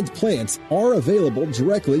 and plants are available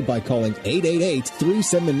directly by calling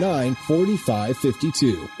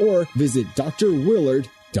 888-379-4552 or visit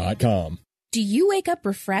drwillard.com. Do you wake up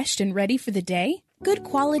refreshed and ready for the day? Good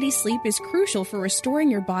quality sleep is crucial for restoring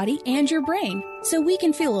your body and your brain, so we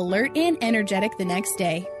can feel alert and energetic the next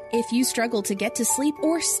day. If you struggle to get to sleep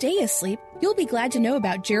or stay asleep, you'll be glad to know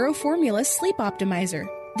about Gero Formula's Sleep Optimizer.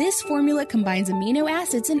 This formula combines amino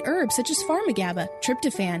acids and herbs such as pharmagaba,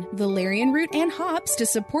 tryptophan, valerian root, and hops to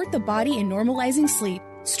support the body in normalizing sleep.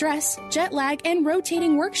 Stress, jet lag, and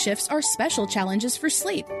rotating work shifts are special challenges for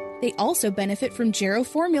sleep. They also benefit from Gero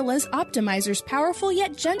Formula's Optimizer's powerful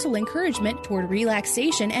yet gentle encouragement toward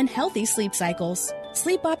relaxation and healthy sleep cycles.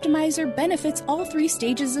 Sleep Optimizer benefits all 3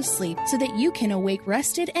 stages of sleep so that you can awake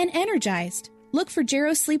rested and energized. Look for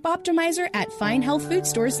Gero Sleep Optimizer at fine health food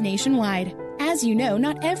stores nationwide. As you know,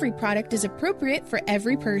 not every product is appropriate for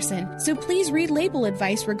every person, so please read label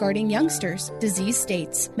advice regarding youngsters, disease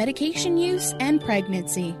states, medication use, and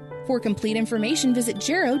pregnancy. For complete information, visit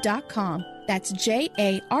Gero.com. That's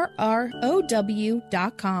JARROW.com.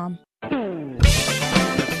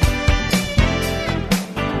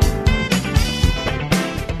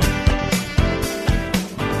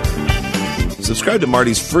 Subscribe to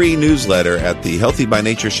Marty's free newsletter at the Healthy by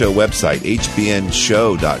Nature Show website,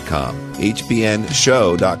 hbnshow.com.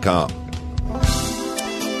 hbnshow.com.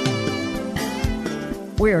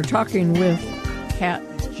 We are talking with Kat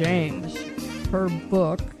James. Her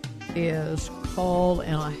book is called,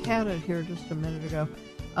 and I had it here just a minute ago.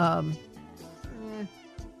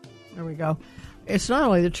 There we go. It's not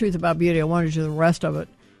only the truth about beauty, I wanted you the rest of it.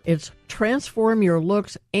 It's Transform Your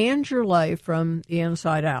Looks and Your Life from the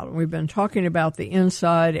Inside Out. And we've been talking about the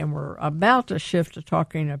inside, and we're about to shift to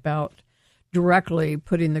talking about directly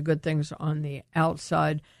putting the good things on the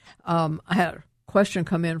outside. I had a question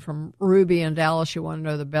come in from Ruby in Dallas. She wanted to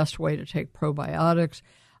know the best way to take probiotics.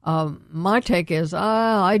 My take is,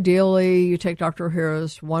 ideally, you take Dr.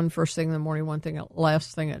 Ohhira's, one first thing in the morning, one thing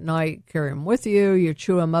last thing at night, carry them with you. You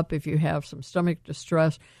chew them up if you have some stomach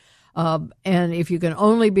distress. And if you can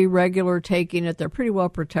only be regular taking it, they're pretty well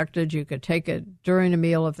protected. You could take it during a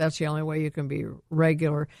meal if that's the only way you can be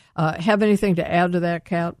regular. Have anything to add to that,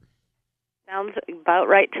 Kat? Sounds about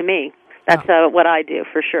right to me. That's what I do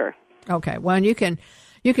for sure. Okay. Well, and you can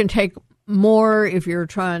take more if you're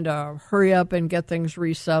trying to hurry up and get things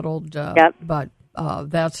resettled. Yep. But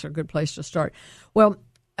that's a good place to start. Well,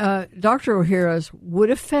 Dr. Ohhira's would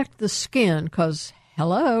affect the skin because,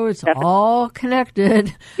 hello, it's all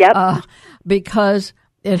connected. Yep. Because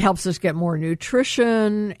it helps us get more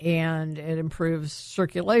nutrition and it improves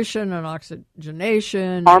circulation and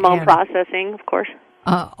oxygenation. Hormone processing, of course.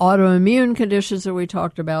 Autoimmune conditions that we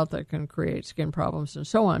talked about that can create skin problems and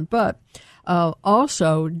so on. But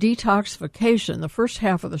also detoxification. The first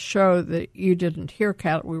half of the show that you didn't hear,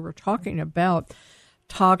 Kat, we were talking about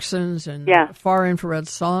toxins and far infrared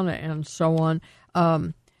sauna and so on.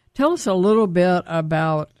 Tell us a little bit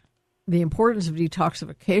about the importance of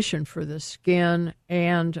detoxification for the skin,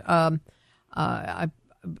 and I,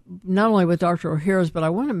 not only with Dr. Ohhira's, but I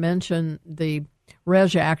want to mention the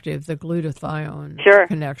RegActive, the glutathione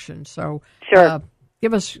connection. So,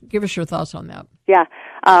 give us your thoughts on that. Yeah.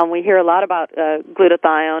 We hear a lot about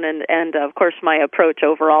glutathione, and of course my approach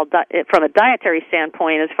overall from a dietary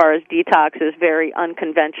standpoint as far as detox is very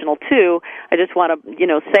unconventional too. I just want to,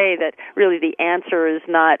 say that really the answer is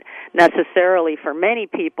not necessarily for many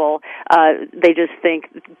people. They just think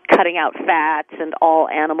cutting out fats and all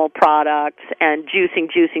animal products and juicing.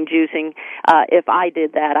 If I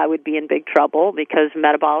did that, I would be in big trouble because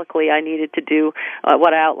metabolically I needed to do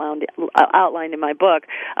what I outlined in my book.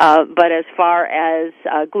 But as far as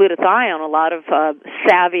glutathione, a lot of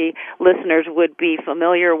savvy listeners would be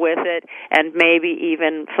familiar with it and maybe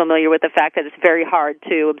even familiar with the fact that it's very hard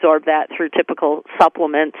to absorb that through typical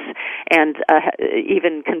supplements and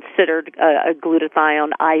even considered a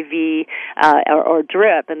glutathione IV or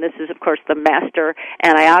drip. And this is, of course, the master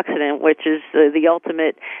antioxidant, which is the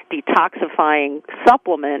ultimate detoxifying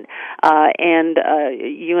supplement. And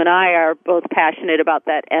you and I are both passionate about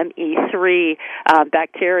that ME3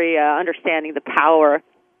 bacteria, understanding the power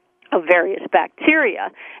of various bacteria.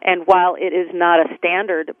 And while it is not a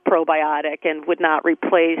standard probiotic and would not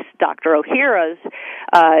replace Dr. Ohhira's,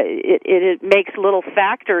 it makes little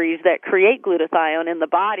factories that create glutathione in the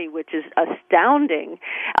body, which is astounding.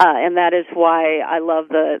 And that is why I love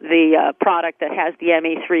the product that has the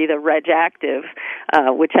ME3, the RegActiv,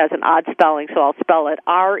 which has an odd spelling, so I'll spell it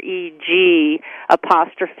RegActiv.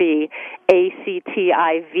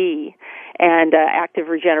 And active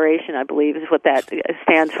regeneration, I believe, is what that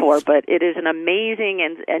stands for. But it is an amazing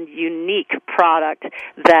and unique product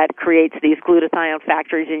that creates these glutathione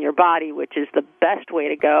factories in your body, which is the best way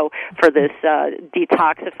to go for this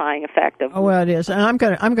detoxifying effect of. Oh, well, it is, and I'm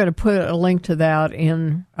going to put a link to that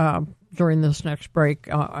in during this next break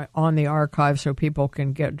on the archive, so people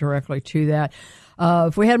can get directly to that.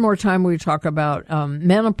 If we had more time, we'd talk about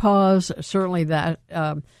menopause. Certainly, that.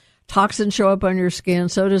 Toxins show up on your skin,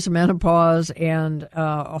 so does menopause and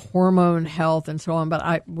hormone health and so on.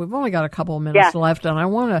 But we've only got a couple of minutes left, and I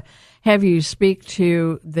want to have you speak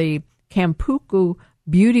to the Kampuku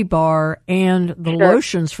Beauty Bar and the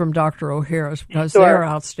lotions from Dr. Ohhira's, because they're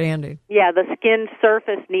outstanding. Yeah, the skin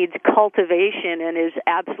surface needs cultivation and is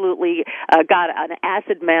absolutely got an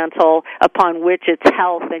acid mantle upon which its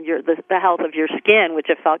health and the health of your skin, which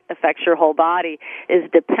affects your whole body, is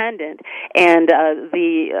dependent. And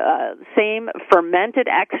the same fermented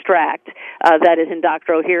extract that is in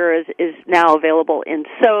Dr. Ohhira's is now available in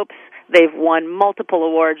soaps. They've won multiple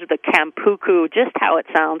awards, the Kampuku, just how it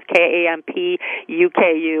sounds, Kampuku,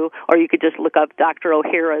 or you could just look up Dr.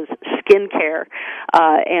 Ohhira's skincare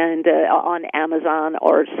and on Amazon,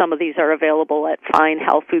 or some of these are available at fine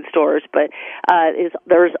health food stores. But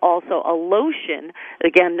there's also a lotion,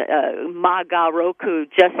 again, Magaroku,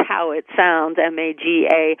 just how it sounds,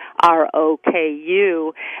 Magaroku,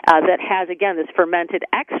 that has, again, this fermented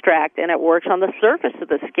extract, and it works on the surface of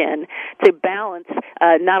the skin to balance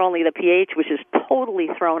not only the pH, which is totally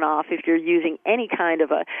thrown off if you're using any kind of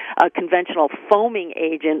a conventional foaming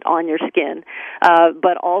agent on your skin,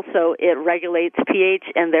 but also it regulates pH,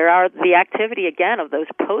 and there are the activity, again, of those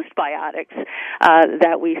postbiotics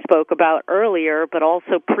that we spoke about earlier, but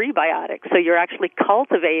also prebiotics. So you're actually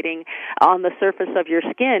cultivating on the surface of your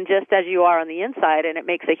skin just as you are on the inside, and it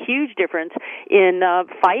makes a huge difference in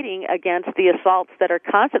fighting against the assaults that are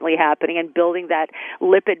constantly happening and building that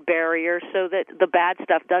lipid barrier so that the bad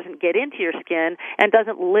stuff doesn't get into your skin and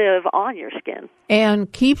doesn't live on your skin. And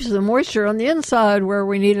keeps the moisture on the inside where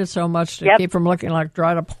we need it so much to keep from looking like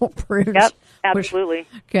dried up ribs. Yep, absolutely.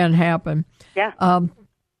 Which can happen. Yeah.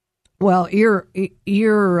 Well, your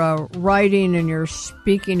writing and your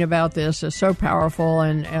speaking about this is so powerful,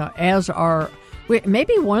 and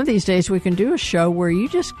maybe one of these days we can do a show where you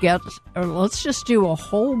just let's just do a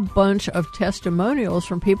whole bunch of testimonials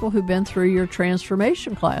from people who've been through your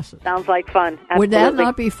transformation classes. Sounds like fun. Absolutely. Would that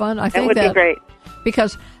not be fun? I think that would be great.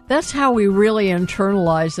 Because that's how we really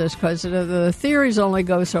internalize this, because the theories only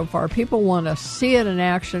go so far. People want to see it in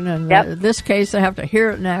action, and in this case, they have to hear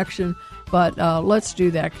it in action. But let's do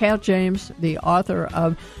that. Kat James, the author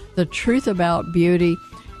of The Truth About Beauty,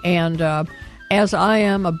 and as I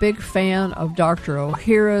am a big fan of Dr.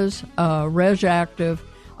 Ohhira's RegActiv,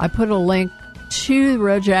 I put a link to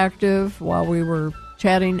RegActiv while we were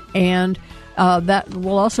chatting, and that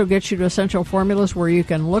will also get you to Essential Formulas, where you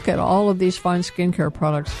can look at all of these fine skincare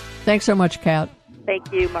products. Thanks so much, Kat.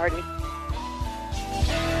 Thank you, Marty.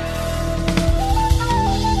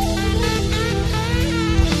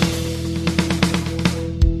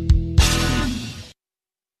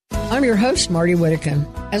 I'm your host, Marty Whittakin.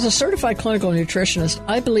 As a certified clinical nutritionist,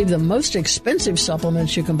 I believe the most expensive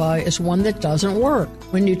supplements you can buy is one that doesn't work.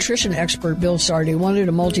 When nutrition expert Bill Sardi wanted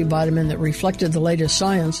a multivitamin that reflected the latest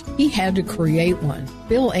science, he had to create one.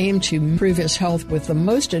 Bill aimed to improve his health with the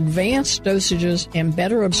most advanced dosages and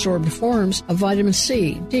better absorbed forms of vitamin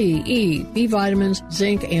C, D, E, B vitamins,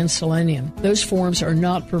 zinc, and selenium. Those forms are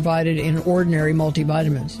not provided in ordinary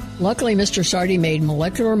multivitamins. Luckily, Mr. Sardi made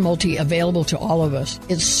Molecular Multi available to all of us.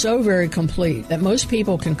 It's so very complete that most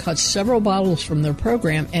people can cut several bottles from their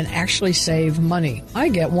program and actually save money. I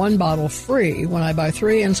get one bottle free when I buy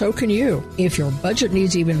 3, and so can you. If your budget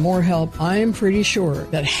needs even more help, I'm pretty sure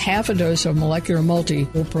that half a dose of Molecular Multi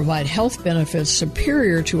will provide health benefits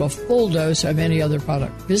superior to a full dose of any other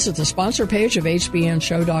product. Visit the sponsor page of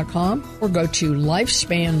hbnshow.com or go to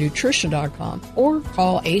lifespannutrition.com or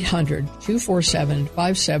call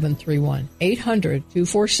 800-247-5731.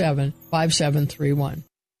 800-247-5731.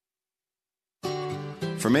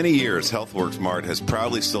 For many years, HealthWorks Mart has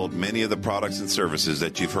proudly sold many of the products and services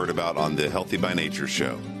that you've heard about on the Healthy by Nature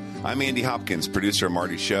show. I'm Andy Hopkins, producer of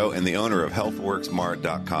Marty's show and the owner of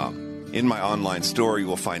HealthWorksMart.com. In my online store, you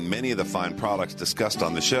will find many of the fine products discussed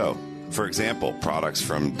on the show. For example, products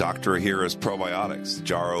from Dr. Ahira's Probiotics,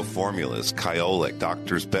 Jarrow Formulas, Kyolic,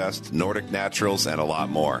 Doctor's Best, Nordic Naturals, and a lot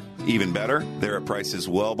more. Even better, they're at prices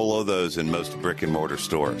well below those in most brick-and-mortar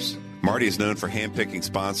stores. Marty is known for handpicking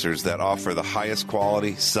sponsors that offer the highest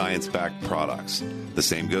quality, science-backed products. The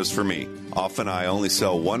same goes for me. Often I only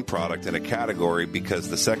sell one product in a category because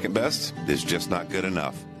the second best is just not good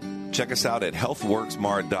enough. Check us out at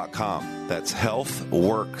healthworksmart.com. That's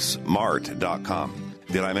healthworksmart.com.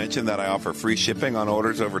 Did I mention that I offer free shipping on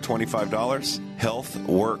orders over $25?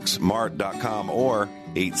 healthworksmart.com or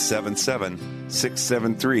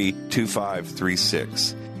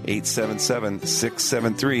 877-673-2536.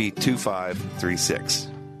 877-673-2536.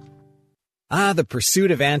 The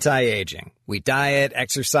pursuit of anti-aging. We diet,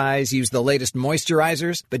 exercise, use the latest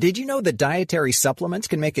moisturizers, but did you know that dietary supplements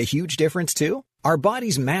can make a huge difference too? Our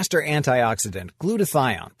body's master antioxidant,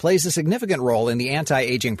 glutathione, plays a significant role in the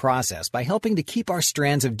anti-aging process by helping to keep our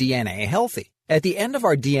strands of DNA healthy. At the end of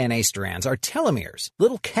our DNA strands are telomeres,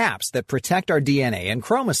 little caps that protect our DNA and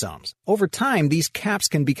chromosomes. Over time, these caps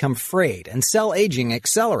can become frayed and cell aging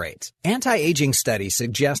accelerates. Anti-aging studies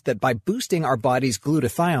suggest that by boosting our body's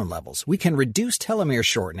glutathione levels, we can reduce telomere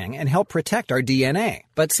shortening and help protect our DNA.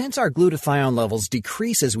 But since our glutathione levels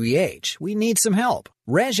decrease as we age, we need some help.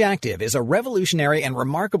 RegActive is a revolutionary and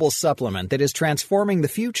remarkable supplement that is transforming the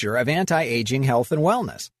future of anti-aging health and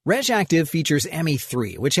wellness. RegActive features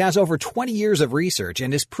ME3, which has over 20 years of research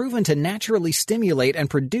and is proven to naturally stimulate and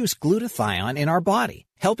produce glutathione in our body,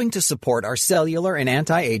 helping to support our cellular and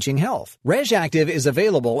anti-aging health. RegActive is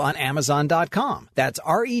available on Amazon.com. That's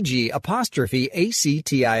REG'_ACTIV.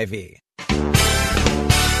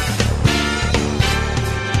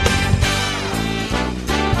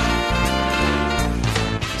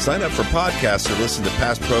 Sign up for podcasts or listen to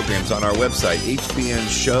past programs on our website,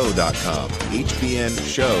 hbnshow.com.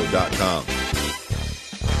 hbnshow.com.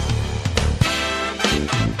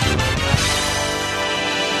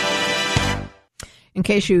 In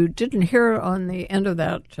case you didn't hear on the end of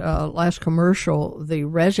that last commercial, the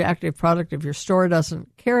RegActive product, if your store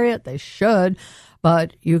doesn't carry it, they should,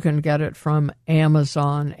 but you can get it from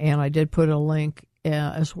Amazon. And I did put a link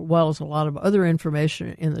as well as a lot of other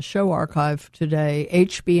information in the show archive today,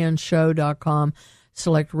 hbnshow.com.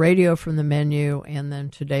 Select radio from the menu, and then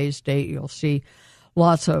today's date. You'll see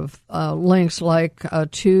lots of links like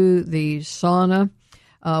to the sauna,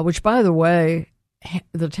 which, by the way,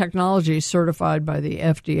 the technology is certified by the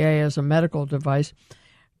FDA as a medical device.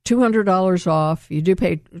 $200 off. You do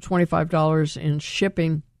pay $25 in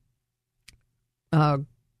shipping. The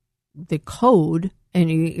code, and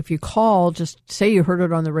if you call, just say you heard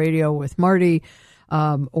it on the radio with Marty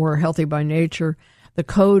or Healthy by Nature, the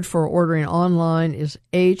code for ordering online is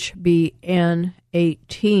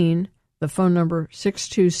HBN18. The phone number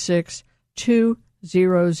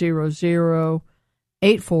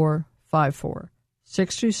 626-2000-8454.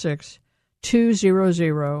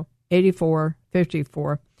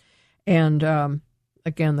 626-200-8454. And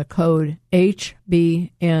again, the code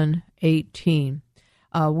HBN18.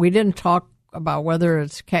 We didn't talk about whether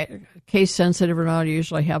it's case sensitive or not. I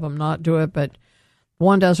usually have them not do it, but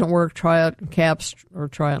one doesn't work, try it in caps or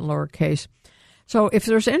try it in lowercase. So if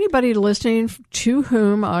there's anybody listening to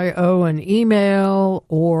whom I owe an email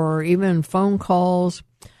or even phone calls,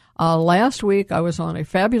 last week I was on a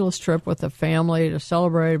fabulous trip with the family to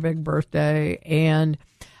celebrate a big birthday, and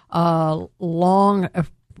a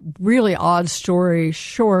really odd story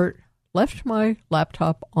short, left my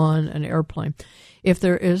laptop on an airplane. If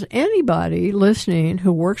there is anybody listening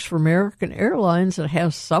who works for American Airlines that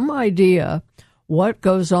has some idea what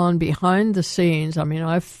goes on behind the scenes, I mean,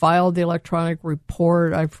 I've filed the electronic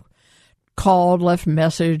report, I've called, left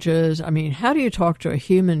messages. I mean, how do you talk to a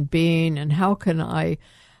human being, and how can I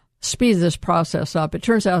speed this process up? It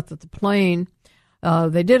turns out that the plane,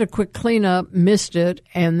 they did a quick cleanup, missed it,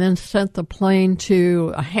 and then sent the plane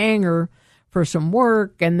to a hangar for some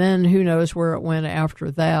work, and then who knows where it went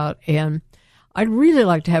after that. And I'd really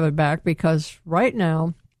like to have it back, because right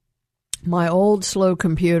now, my old slow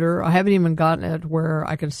computer, I haven't even gotten it where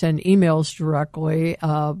I can send emails directly.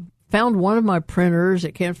 Found one of my printers.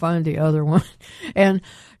 It can't find the other one. And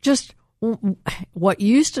just what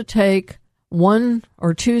used to take 1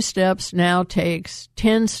 or 2 steps now takes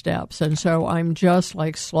 10 steps. And so I'm just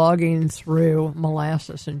like slogging through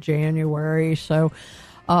molasses in January. So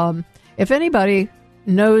if anybody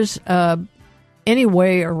knows any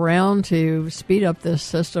way around to speed up this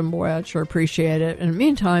system, boy, I'd sure appreciate it. In the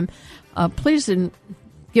meantime, please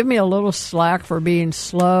give me a little slack for being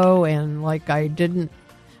slow, and like I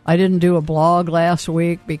I didn't do a blog last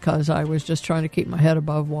week because I was just trying to keep my head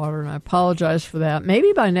above water, and I apologize for that.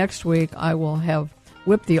 Maybe by next week I will have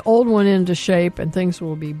whipped the old one into shape and things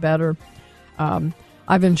will be better.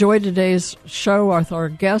 I've enjoyed today's show with our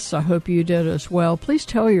guests. I hope you did as well. Please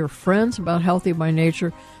tell your friends about Healthy by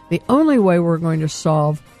Nature. The only way we're going to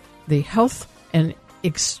solve the health and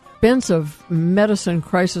expensive medicine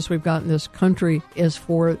crisis we've got in this country is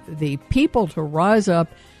for the people to rise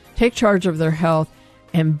up, take charge of their health,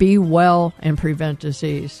 and be well and prevent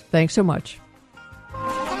disease. Thanks so much.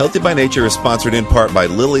 Healthy by Nature is sponsored in part by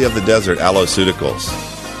Lily of the Desert Alloceuticals.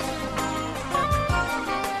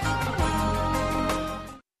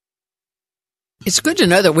 It's good to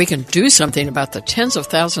know that we can do something about the tens of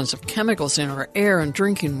thousands of chemicals in our air and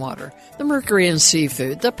drinking water, the mercury in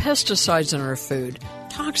seafood, the pesticides in our food,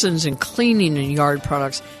 toxins in cleaning and yard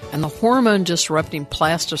products, and the hormone-disrupting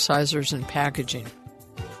plasticizers in packaging.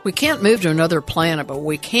 We can't move to another planet, but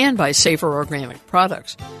we can buy safer organic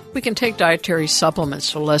products. We can take dietary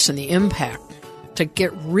supplements to lessen the impact. To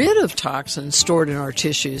get rid of toxins stored in our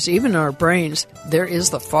tissues, even in our brains, there is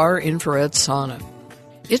the far infrared sauna.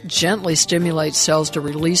 It gently stimulates cells to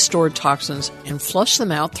release stored toxins and flush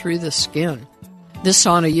them out through the skin. This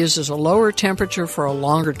sauna uses a lower temperature for a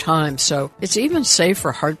longer time, so it's even safe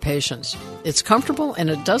for heart patients. It's comfortable and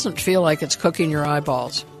it doesn't feel like it's cooking your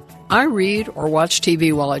eyeballs. I read or watch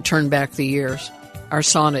TV while I turn back the years. Our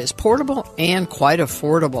sauna is portable and quite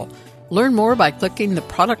affordable. Learn more by clicking the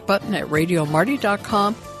product button at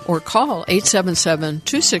radiomarty.com or call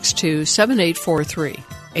 877-262-7843.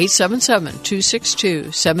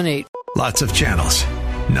 877-262-7843. Lots of channels,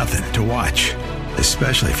 nothing to watch,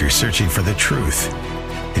 especially if you're searching for the truth.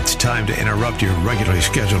 It's time to interrupt your regularly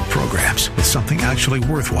scheduled programs with something actually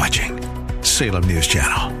worth watching. Salem News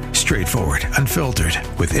Channel. Straightforward, unfiltered,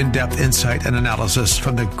 with in-depth insight and analysis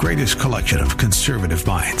from the greatest collection of conservative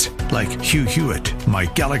minds like Hugh Hewitt,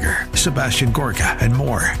 Mike Gallagher, Sebastian Gorka, and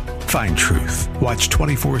more. Find truth. Watch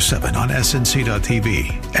 24/7 on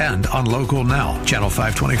SNC.TV and on Local Now, Channel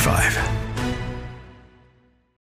 525.